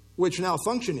 which now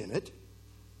function in it.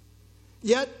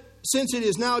 Yet, since it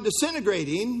is now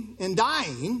disintegrating and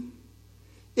dying,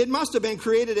 it must have been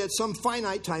created at some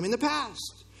finite time in the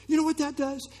past. You know what that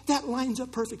does? That lines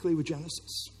up perfectly with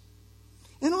Genesis.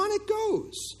 And on it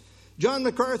goes. John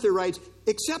MacArthur writes,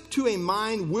 except to a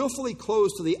mind willfully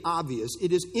closed to the obvious,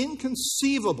 it is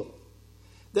inconceivable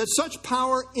that such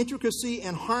power, intricacy,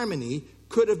 and harmony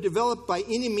could have developed by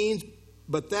any means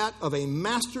but that of a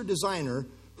master designer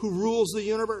who rules the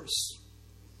universe.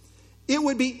 It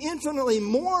would be infinitely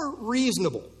more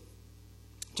reasonable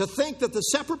to think that the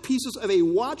separate pieces of a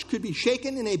watch could be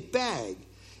shaken in a bag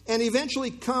and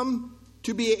eventually come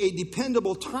to be a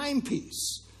dependable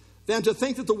timepiece than to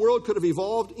think that the world could have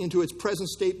evolved into its present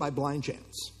state by blind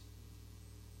chance.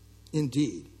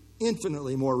 Indeed,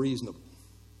 infinitely more reasonable.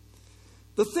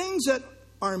 The things that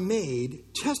are made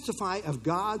testify of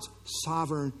God's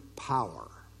sovereign power.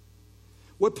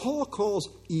 What Paul calls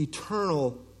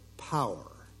eternal power.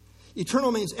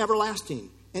 Eternal means everlasting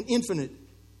and infinite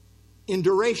in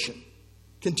duration,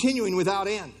 continuing without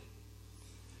end.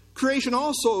 Creation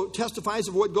also testifies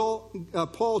of what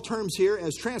Paul terms here,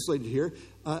 as translated here,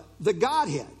 the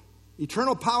Godhead,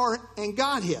 eternal power and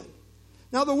Godhead.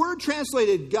 Now, the word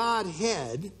translated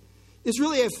Godhead is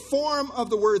really a form of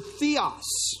the word theos,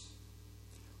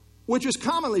 which is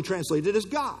commonly translated as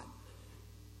God.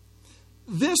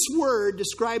 This word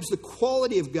describes the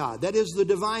quality of God, that is, the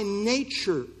divine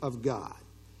nature of God.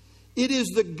 It is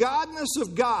the godness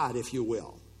of God, if you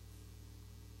will.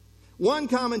 One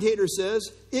commentator says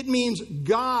it means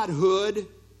godhood,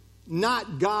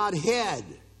 not Godhead.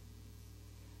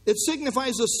 It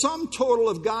signifies the sum total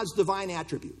of God's divine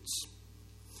attributes.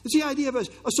 It's the idea of a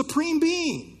supreme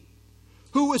being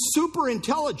who, with super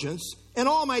intelligence and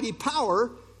almighty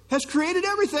power, has created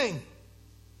everything.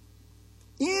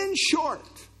 In short,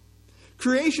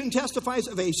 creation testifies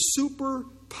of a super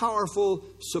powerful,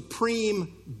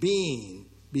 supreme being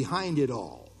behind it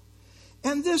all.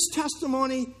 And this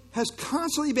testimony has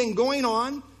constantly been going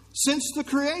on since the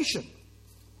creation.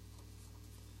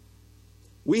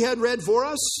 We had read for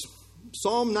us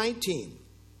Psalm 19,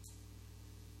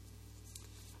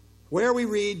 where we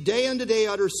read, day unto day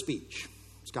utters speech.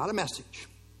 It's got a message.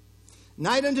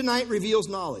 Night unto night reveals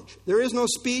knowledge. There is no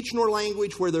speech nor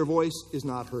language where their voice is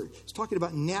not heard. It's talking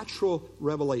about natural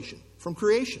revelation from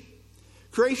creation.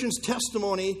 Creation's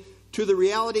testimony to the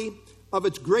reality of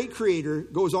its great creator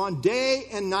goes on day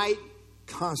and night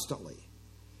constantly.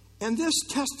 And this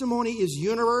testimony is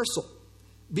universal,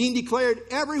 being declared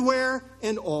everywhere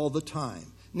and all the time.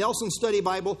 Nelson Study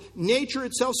Bible, nature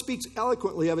itself speaks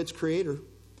eloquently of its creator.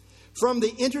 From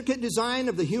the intricate design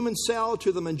of the human cell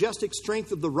to the majestic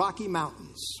strength of the Rocky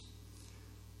Mountains,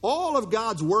 all of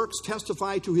God's works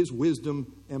testify to his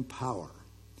wisdom and power.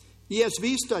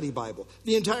 ESV Study Bible,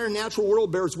 the entire natural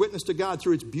world bears witness to God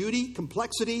through its beauty,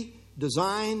 complexity,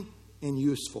 design, and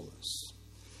usefulness.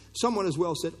 Someone as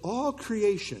well said, all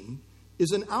creation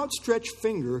is an outstretched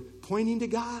finger pointing to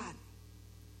God.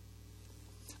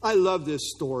 I love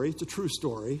this story. It's a true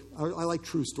story. I like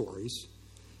true stories.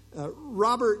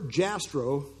 Robert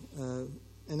Jastrow, an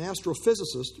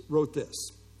astrophysicist, wrote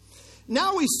this.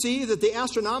 Now we see that the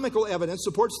astronomical evidence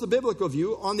supports the biblical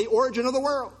view on the origin of the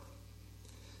world.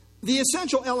 The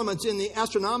essential elements in the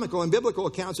astronomical and biblical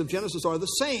accounts of Genesis are the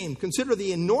same. Consider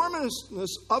the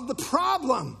enormousness of the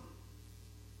problem.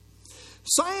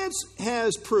 Science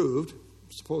has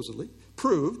supposedly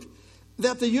proved,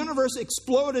 that the universe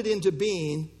exploded into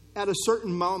being at a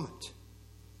certain moment.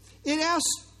 It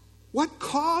asks, what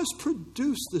cause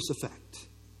produced this effect?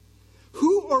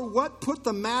 Who or what put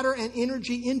the matter and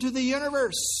energy into the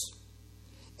universe?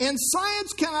 And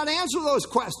science cannot answer those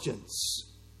questions.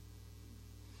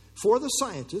 For the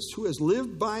scientist who has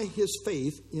lived by his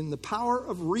faith in the power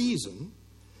of reason,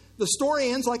 the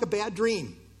story ends like a bad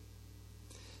dream.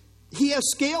 He has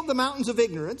scaled the mountains of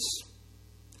ignorance.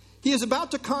 He is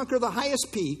about to conquer the highest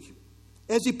peak.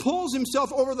 As he pulls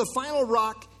himself over the final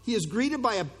rock, he is greeted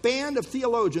by a band of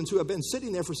theologians who have been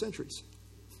sitting there for centuries.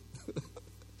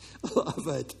 Love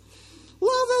it.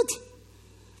 Love it.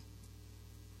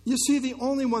 You see, the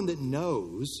only one that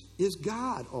knows is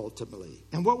God ultimately.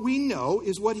 And what we know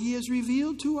is what he has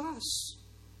revealed to us.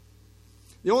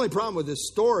 The only problem with this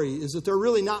story is that they're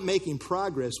really not making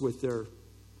progress with their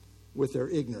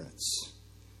ignorance.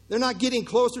 They're not getting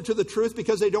closer to the truth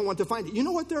because they don't want to find it. You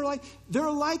know what they're like?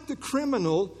 They're like the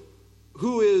criminal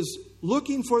who is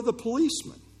looking for the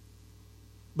policeman.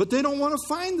 But they don't want to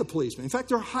find the policeman. In fact,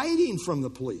 they're hiding from the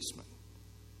policeman.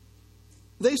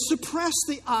 They suppress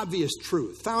the obvious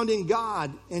truth found in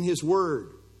God and his word,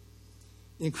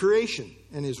 in creation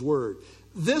and his word.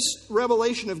 This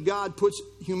revelation of God puts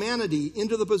humanity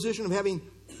into the position of having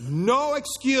no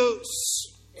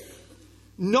excuse.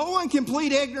 No one can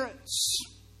plead ignorance.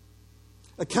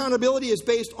 Accountability is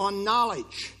based on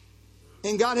knowledge.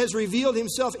 And God has revealed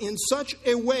himself in such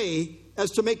a way as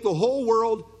to make the whole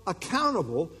world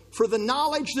accountable for the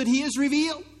knowledge that he has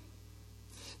revealed.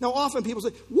 Now, often people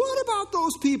say, what about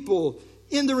those people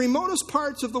in the remotest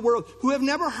parts of the world who have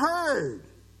never heard?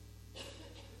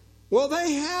 Well,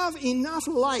 they have enough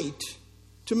light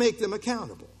to make them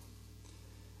accountable.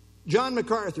 John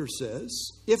MacArthur says,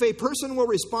 if a person will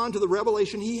respond to the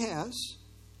revelation he has,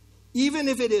 even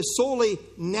if it is solely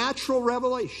natural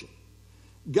revelation,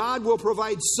 God will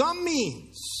provide some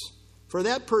means for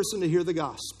that person to hear the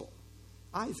gospel.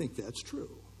 I think that's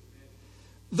true.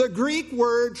 The Greek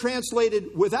word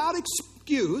translated without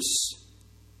excuse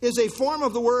is a form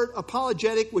of the word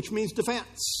apologetic, which means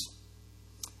defense.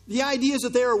 The idea is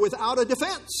that they are without a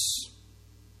defense.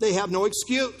 They have no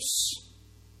excuse.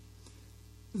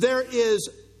 There is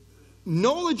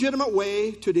no legitimate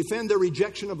way to defend their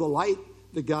rejection of the light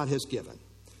that God has given.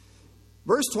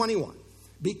 Verse 21.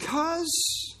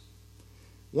 Because,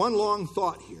 one long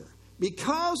thought here,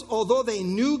 because although they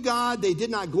knew God, they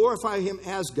did not glorify him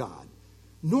as God,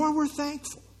 nor were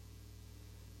thankful,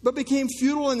 but became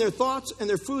futile in their thoughts, and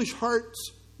their foolish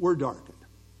hearts were darkened.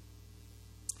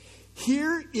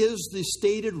 Here is the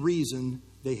stated reason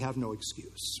they have no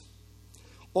excuse.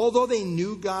 Although they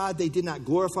knew God, they did not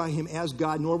glorify him as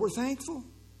God, nor were thankful.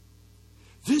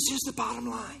 This is the bottom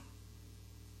line.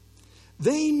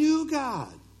 They knew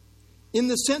God in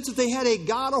the sense that they had a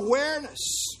God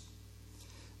awareness.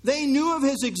 They knew of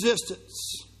his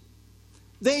existence.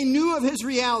 They knew of his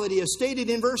reality, as stated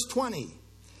in verse 20.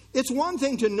 It's one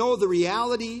thing to know the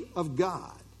reality of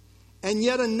God, and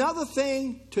yet another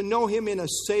thing to know him in a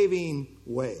saving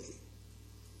way.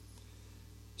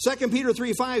 2 Peter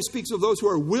 3:5 speaks of those who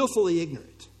are willfully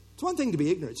ignorant. It's one thing to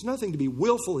be ignorant. It's another thing to be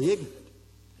willfully ignorant.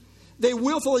 They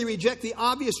willfully reject the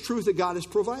obvious truth that God has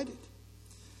provided.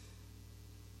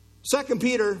 2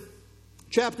 Peter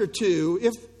chapter 2,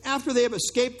 if after they have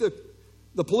escaped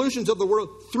the pollutions of the world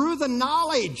through the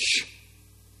knowledge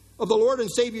of the Lord and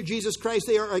Savior Jesus Christ,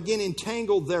 they are again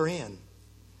entangled therein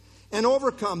and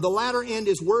overcome. The latter end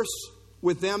is worse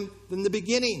with them than the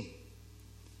beginning.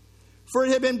 For it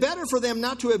had been better for them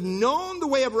not to have known the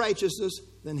way of righteousness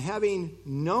than having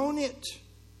known it,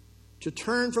 to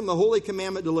turn from the holy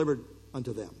commandment delivered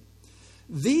unto them.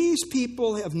 These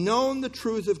people have known the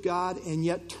truth of God and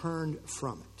yet turned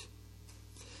from it.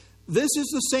 This is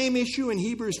the same issue in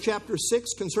Hebrews chapter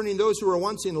 6 concerning those who were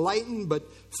once enlightened but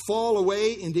fall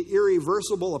away into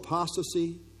irreversible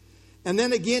apostasy. And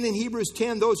then again in Hebrews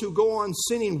 10, those who go on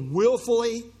sinning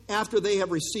willfully after they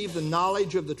have received the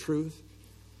knowledge of the truth.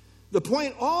 The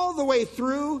point all the way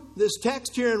through this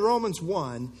text here in Romans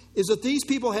 1 is that these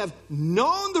people have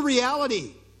known the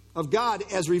reality of God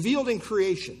as revealed in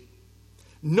creation.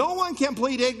 No one can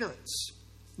plead ignorance.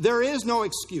 There is no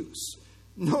excuse.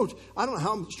 Note, I don't know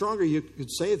how stronger you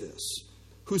could say this.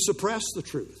 Who suppress the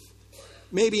truth.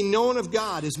 Maybe known of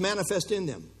God is manifest in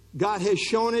them. God has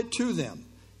shown it to them.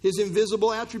 His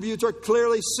invisible attributes are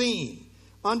clearly seen,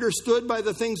 understood by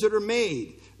the things that are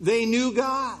made. They knew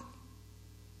God.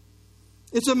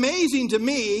 It's amazing to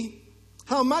me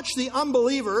how much the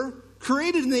unbeliever,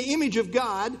 created in the image of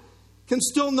God, can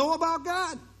still know about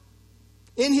God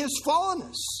in his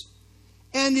fallenness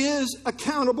and is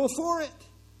accountable for it.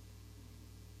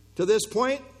 To this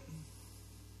point,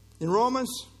 in Romans,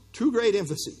 two great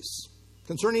emphases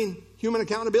concerning human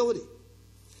accountability.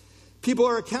 People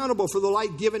are accountable for the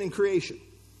light given in creation.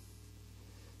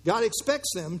 God expects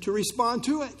them to respond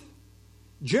to it.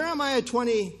 Jeremiah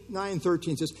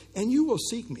 29:13 says, "And you will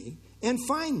seek me and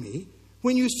find me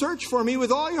when you search for me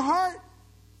with all your heart.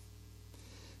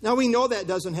 Now we know that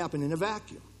doesn't happen in a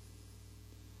vacuum.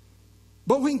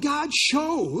 But when God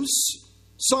shows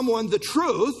someone the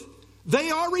truth, they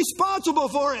are responsible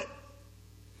for it.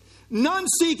 None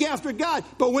seek after God,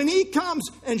 but when He comes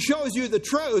and shows you the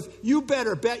truth, you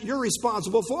better bet you're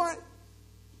responsible for it.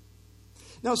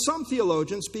 Now, some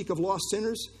theologians speak of lost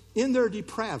sinners in their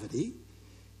depravity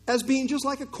as being just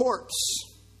like a corpse.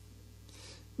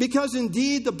 Because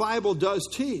indeed, the Bible does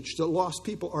teach that lost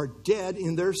people are dead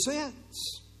in their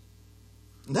sins.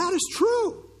 And that is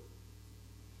true.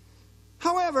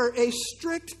 However, a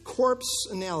strict corpse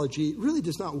analogy really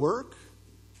does not work.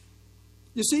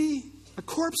 You see, a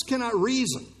corpse cannot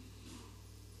reason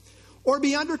or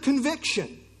be under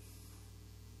conviction.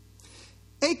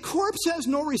 A corpse has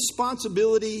no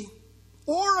responsibility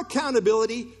or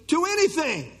accountability to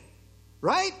anything,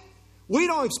 right? We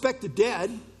don't expect the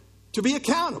dead to be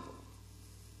accountable.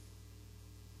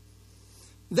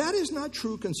 That is not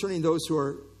true concerning those who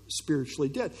are spiritually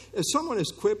dead. If someone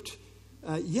is quipped,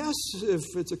 yes, if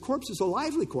it's a corpse, it's a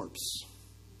lively corpse.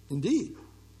 Indeed.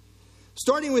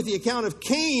 Starting with the account of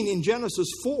Cain in Genesis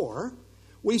 4,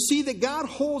 we see that God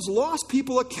holds lost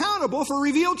people accountable for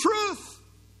revealed truth.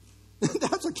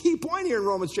 That's a key point here in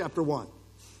Romans chapter 1.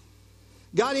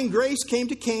 God in grace came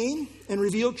to Cain and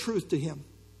revealed truth to him.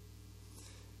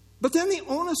 But then the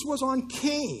onus was on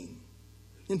Cain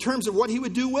in terms of what he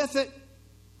would do with it.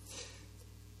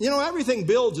 You know, everything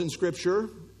builds in Scripture.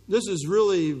 This is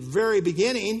really very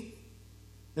beginning.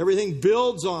 Everything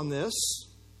builds on this.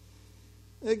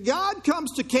 God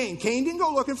comes to Cain. Cain didn't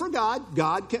go looking for God.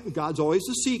 God's always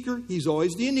the seeker. He's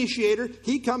always the initiator.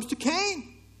 He comes to Cain.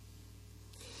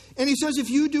 And he says, if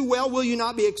you do well, will you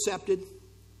not be accepted?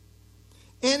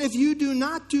 And if you do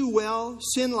not do well,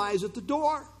 sin lies at the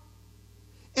door.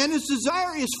 And its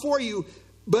desire is for you,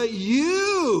 but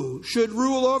you should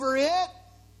rule over it.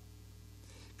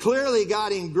 Clearly,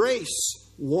 God in grace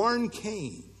warned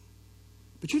Cain.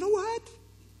 But you know what?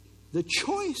 The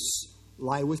choice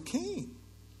lay with Cain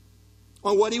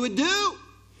on what he would do.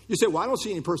 You say, well, I don't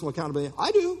see any personal accountability.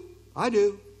 I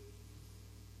do.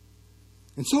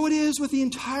 And so it is with the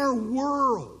entire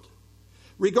world.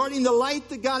 Regarding the light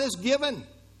that God has given,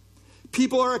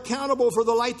 people are accountable for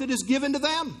the light that is given to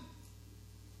them.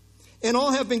 And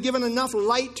all have been given enough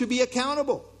light to be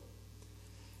accountable.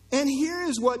 And here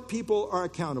is what people are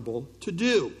accountable to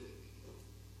do.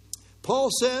 Paul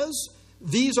says,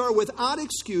 these are without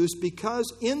excuse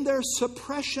because in their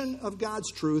suppression of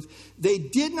God's truth, they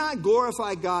did not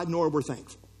glorify God nor were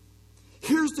thankful.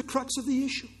 Here's the crux of the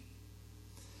issue.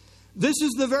 This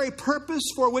is the very purpose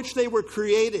for which they were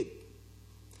created.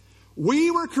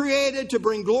 We were created to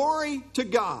bring glory to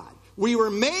God. We were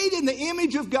made in the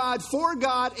image of God for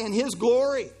God and His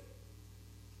glory.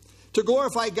 To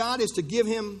glorify God is to give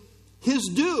Him His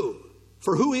due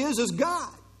for who He is as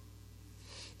God.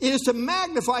 It is to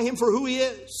magnify Him for who He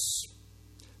is.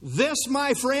 This,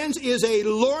 my friends, is a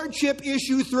lordship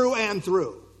issue through and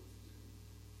through.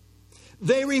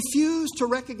 They refuse to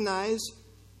recognize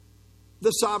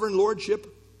the sovereign lordship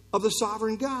of the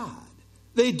sovereign God.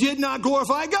 They did not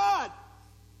glorify God.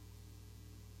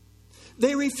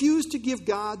 They refuse to give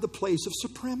God the place of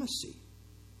supremacy.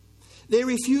 They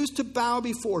refuse to bow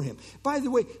before Him. By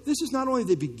the way, this is not only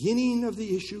the beginning of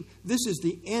the issue, this is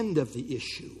the end of the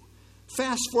issue.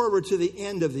 Fast forward to the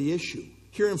end of the issue.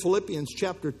 Here in Philippians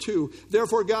chapter 2,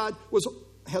 therefore God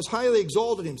has highly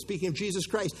exalted Him, speaking of Jesus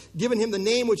Christ, given Him the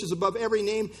name which is above every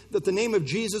name, that the name of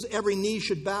Jesus every knee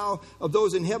should bow, of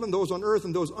those in heaven, those on earth,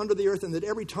 and those under the earth, and that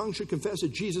every tongue should confess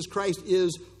that Jesus Christ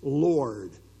is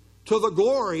Lord, to the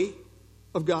glory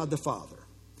of God the Father.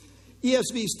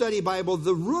 ESV Study Bible,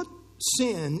 the root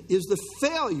sin is the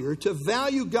failure to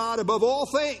value God above all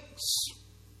things,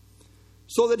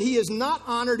 so that He is not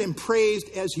honored and praised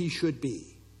as He should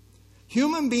be.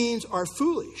 Human beings are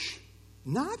foolish,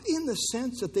 not in the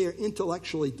sense that they are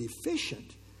intellectually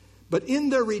deficient, but in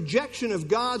their rejection of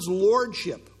God's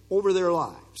lordship over their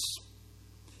lives.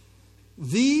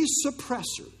 These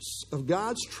suppressors of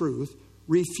God's truth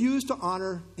refuse to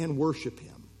honor and worship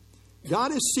Him.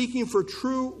 God is seeking for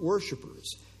true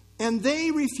worshipers, and they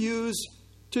refuse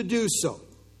to do so.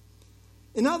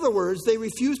 In other words, they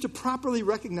refuse to properly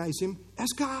recognize Him as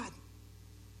God.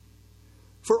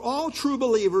 For all true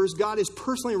believers, God is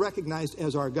personally recognized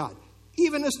as our God.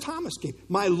 Even as Thomas came,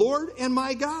 my Lord and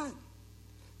my God.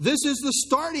 This is the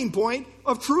starting point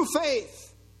of true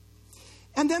faith.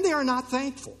 And then they are not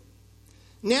thankful.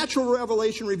 Natural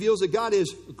revelation reveals that God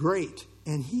is great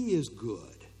and He is good.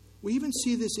 We even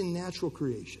see this in natural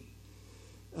creation,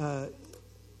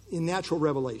 in natural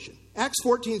revelation. Acts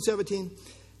 14:17,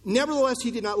 Nevertheless,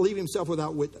 he did not leave himself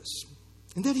without witness.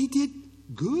 And that he did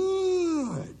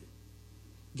good.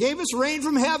 Gave us rain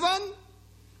from heaven.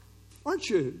 Aren't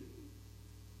you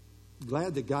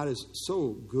glad that God is so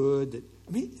good that,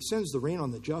 he sends the rain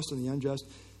on the just and the unjust.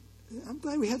 I'm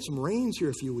glad we had some rains here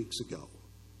a few weeks ago.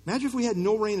 Imagine if we had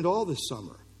no rain at all this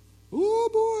summer. Oh,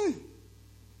 boy.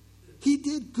 He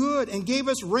did good and gave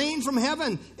us rain from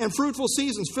heaven and fruitful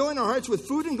seasons, filling our hearts with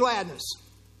food and gladness.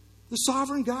 The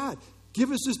sovereign God. Give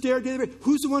us this day our daily bread.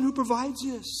 Who's the one who provides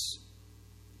this?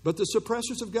 But the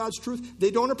suppressors of God's truth,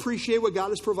 they don't appreciate what God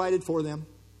has provided for them.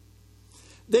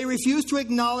 They refuse to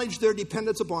acknowledge their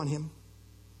dependence upon Him.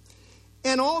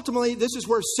 And ultimately, this is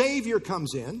where Savior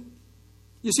comes in.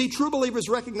 You see, true believers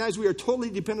recognize we are totally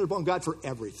dependent upon God for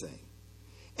everything.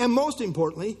 And most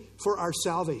importantly, for our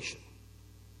salvation.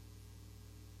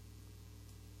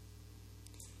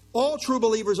 All true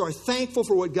believers are thankful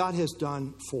for what God has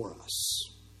done for us.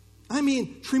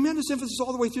 Tremendous emphasis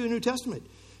all the way through the New Testament.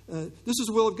 This is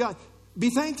the will of God. Be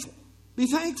thankful. Be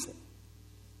thankful.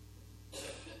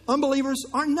 Unbelievers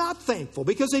are not thankful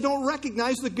because they don't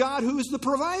recognize the God who is the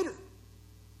provider.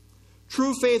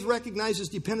 True faith recognizes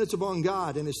dependence upon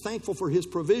God and is thankful for His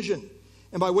provision.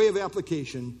 And by way of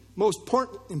application, most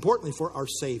importantly for our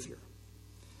Savior.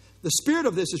 The spirit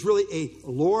of this is really a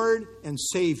Lord and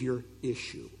Savior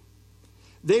issue.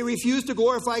 They refuse to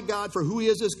glorify God for who He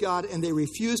is as God, and they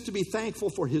refuse to be thankful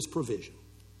for His provision.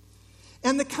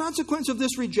 And the consequence of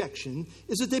this rejection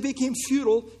is that they became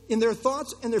futile in their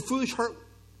thoughts, and their foolish heart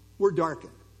were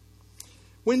darkened.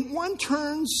 When one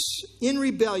turns in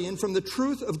rebellion from the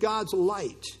truth of God's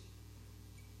light,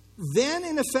 then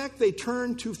in effect they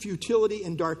turn to futility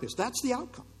and darkness. That's the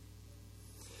outcome.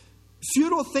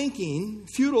 Futile thinking,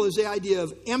 futile is the idea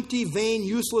of empty, vain,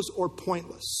 useless, or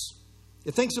pointless.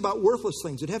 It thinks about worthless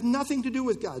things that have nothing to do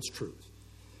with God's truth.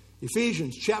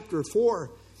 Ephesians chapter 4.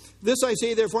 This I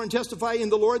say, therefore, and testify in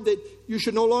the Lord that you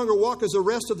should no longer walk as the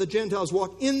rest of the Gentiles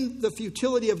walk, in the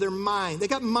futility of their mind. They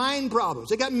got mind problems.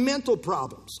 They got mental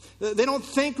problems. They don't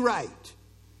think right.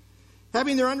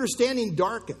 Having their understanding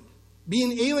darkened.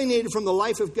 Being alienated from the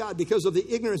life of God because of the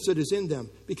ignorance that is in them.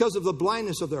 Because of the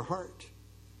blindness of their heart.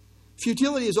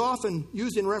 Futility is often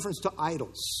used in reference to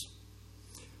idols.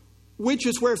 Which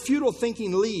is where futile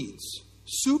thinking leads.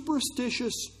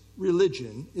 Superstitious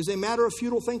religion is a matter of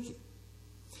futile thinking.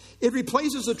 It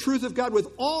replaces the truth of God with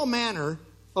all manner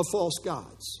of false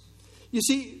gods. You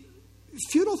see,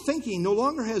 futile thinking no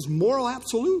longer has moral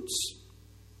absolutes.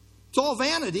 It's all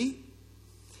vanity.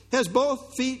 Has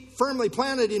both feet firmly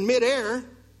planted in midair.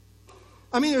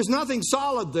 There's nothing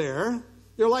solid there.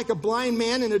 They're like a blind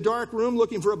man in a dark room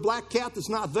looking for a black cat that's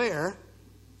not there.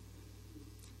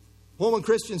 Holman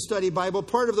Christian Study Bible,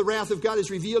 part of the wrath of God is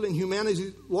revealed in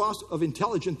humanity's loss of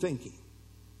intelligent thinking.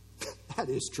 That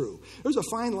is true. There's a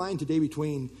fine line today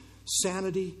between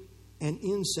sanity and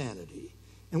insanity.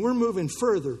 And we're moving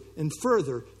further and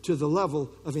further to the level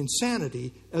of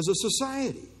insanity as a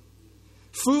society.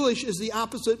 Foolish is the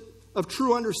opposite of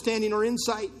true understanding or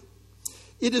insight.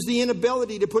 It is the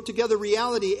inability to put together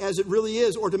reality as it really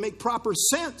is or to make proper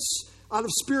sense out of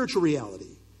spiritual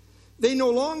reality. They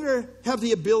no longer have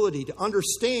the ability to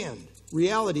understand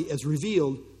reality as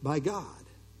revealed by God.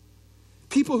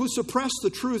 People who suppress the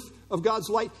truth of God's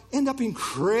light end up in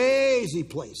crazy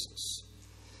places.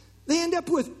 They end up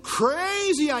with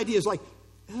crazy ideas like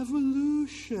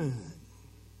evolution,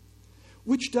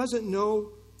 which doesn't know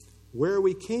where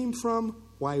we came from,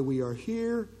 why we are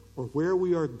here, or where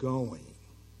we are going.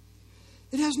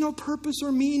 It has no purpose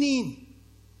or meaning.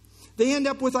 They end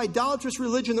up with idolatrous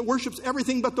religion that worships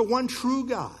everything but the one true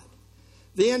God.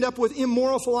 They end up with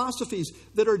immoral philosophies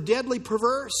that are deadly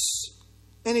perverse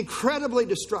and incredibly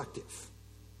destructive.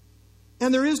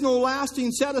 And there is no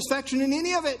lasting satisfaction in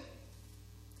any of it.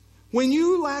 When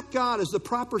you lack God as the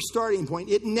proper starting point,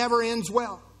 it never ends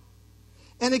well.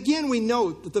 And again, we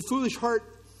note that the foolish heart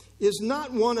is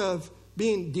not one of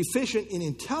being deficient in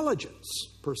intelligence,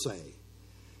 per se,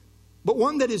 but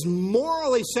one that is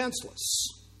morally senseless.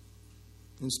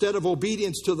 Instead of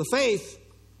obedience to the faith,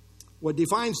 what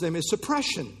defines them is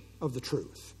suppression of the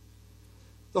truth.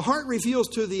 The heart reveals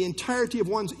to the entirety of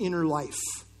one's inner life,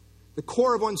 the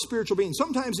core of one's spiritual being.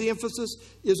 Sometimes the emphasis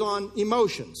is on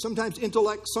emotion, sometimes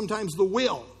intellect, sometimes the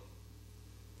will.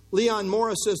 Leon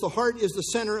Morris says the heart is the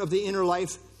center of the inner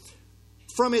life.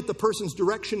 From it, the person's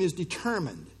direction is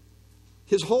determined.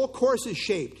 His whole course is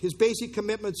shaped, his basic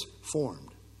commitments formed.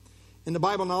 In the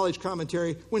Bible Knowledge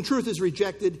Commentary, when truth is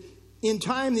rejected, in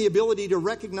time the ability to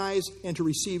recognize and to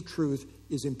receive truth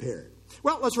is impaired.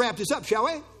 Well, let's wrap this up, shall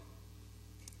we?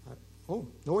 Oh,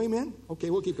 no amen? Okay,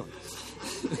 we'll keep going.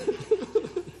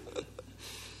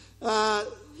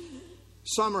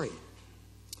 Summary.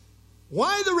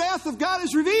 Why the wrath of God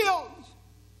is revealed.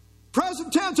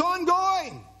 Present tense,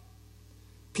 ongoing.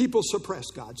 People suppress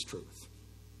God's truth.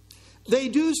 They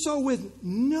do so with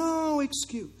no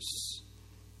excuse.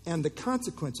 And the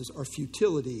consequences are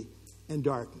futility and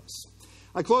darkness.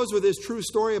 I close with this true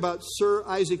story about Sir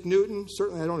Isaac Newton.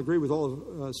 Certainly I don't agree with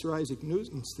all of Sir Isaac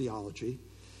Newton's theology.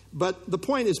 But the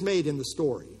point is made in the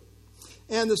story.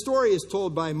 And the story is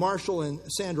told by Marshall and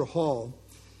Sandra Hall.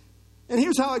 And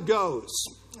here's how it goes.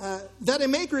 That a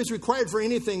maker is required for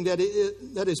anything that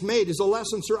is made is a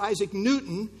lesson Sir Isaac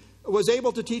Newton was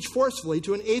able to teach forcefully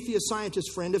to an atheist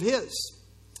scientist friend of his.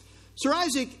 Sir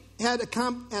Isaac had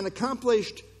an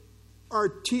accomplished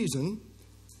artisan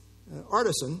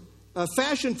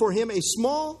fashioned for him a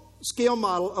small-scale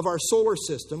model of our solar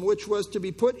system, which was to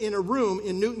be put in a room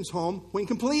in Newton's home when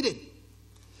completed.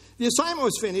 The assignment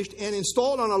was finished and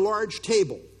installed on a large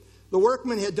table. The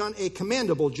workman had done a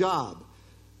commendable job,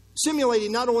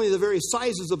 simulating not only the various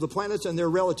sizes of the planets and their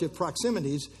relative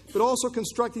proximities, but also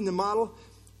constructing the model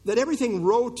that everything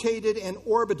rotated and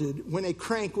orbited when a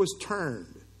crank was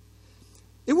turned.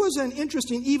 It was an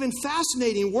interesting, even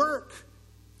fascinating work,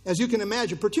 as you can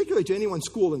imagine, particularly to anyone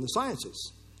schooled in the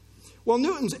sciences. Well,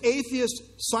 Newton's atheist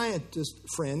scientist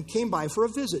friend came by for a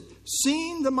visit.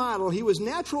 Seeing the model, he was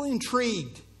naturally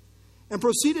intrigued and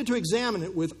proceeded to examine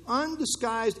it with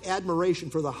undisguised admiration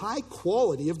for the high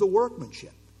quality of the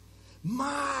workmanship.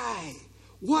 My,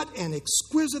 what an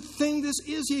exquisite thing this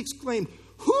is, he exclaimed.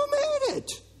 Who made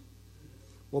it?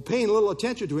 Well, paying little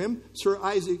attention to him, Sir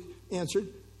Isaac answered,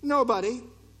 nobody.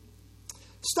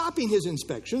 Stopping his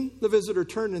inspection, the visitor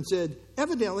turned and said,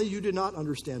 evidently you did not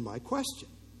understand my question.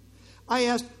 I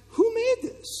asked, who made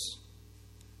this?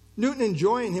 Newton,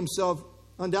 enjoying himself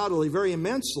undoubtedly very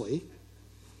immensely,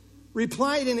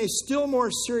 replied in a still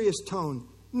more serious tone,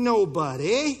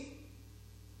 nobody.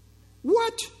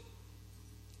 What?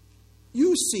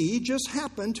 You see, just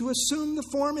happened to assume the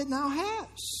form it now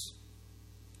has.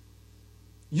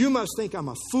 You must think I'm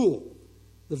a fool,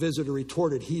 the visitor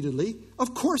retorted heatedly.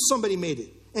 Of course somebody made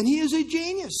it, and he is a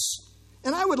genius,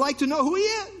 and I would like to know who he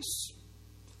is.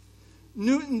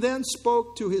 Newton then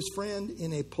spoke to his friend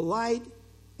in a polite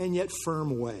and yet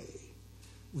firm way.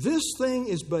 This thing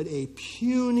is but a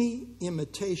puny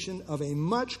imitation of a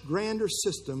much grander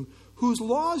system whose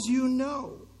laws you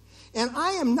know. And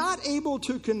I am not able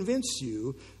to convince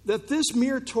you that this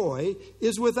mere toy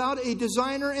is without a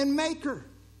designer and maker.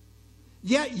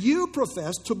 Yet you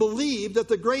profess to believe that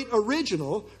the great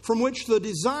original from which the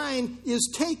design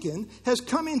is taken has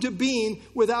come into being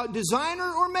without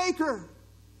designer or maker.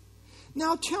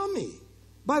 Now tell me,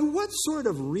 by what sort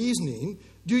of reasoning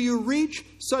do you reach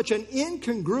such an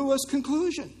incongruous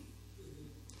conclusion?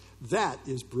 That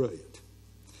is brilliant.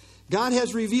 God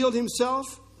has revealed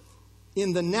himself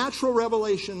in the natural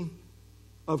revelation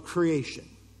of creation,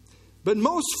 but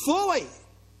most fully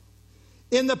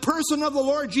in the person of the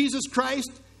Lord Jesus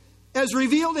Christ, as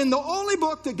revealed in the only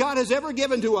book that God has ever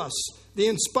given to us, the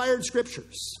inspired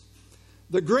Scriptures.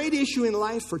 The great issue in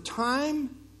life for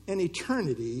time and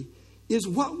eternity is,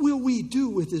 what will we do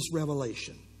with this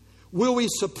revelation? Will we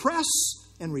suppress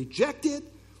and reject it,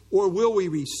 or will we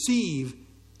receive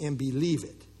and believe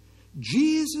it?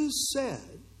 Jesus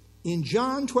said in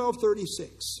John 12:36,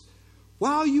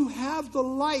 while you have the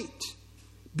light,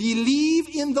 believe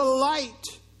in the light,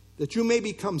 that you may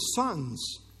become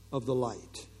sons of the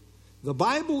light. The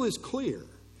Bible is clear.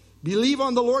 Believe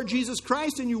on the Lord Jesus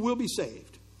Christ and you will be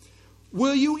saved.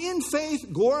 Will you in faith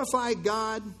glorify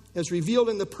God as revealed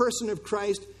in the person of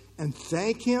Christ and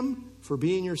thank him for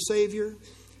being your Savior?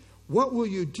 What will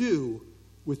you do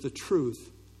with the truth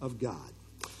of God?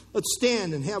 Let's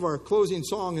stand and have our closing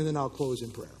song, and then I'll close in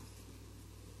prayer.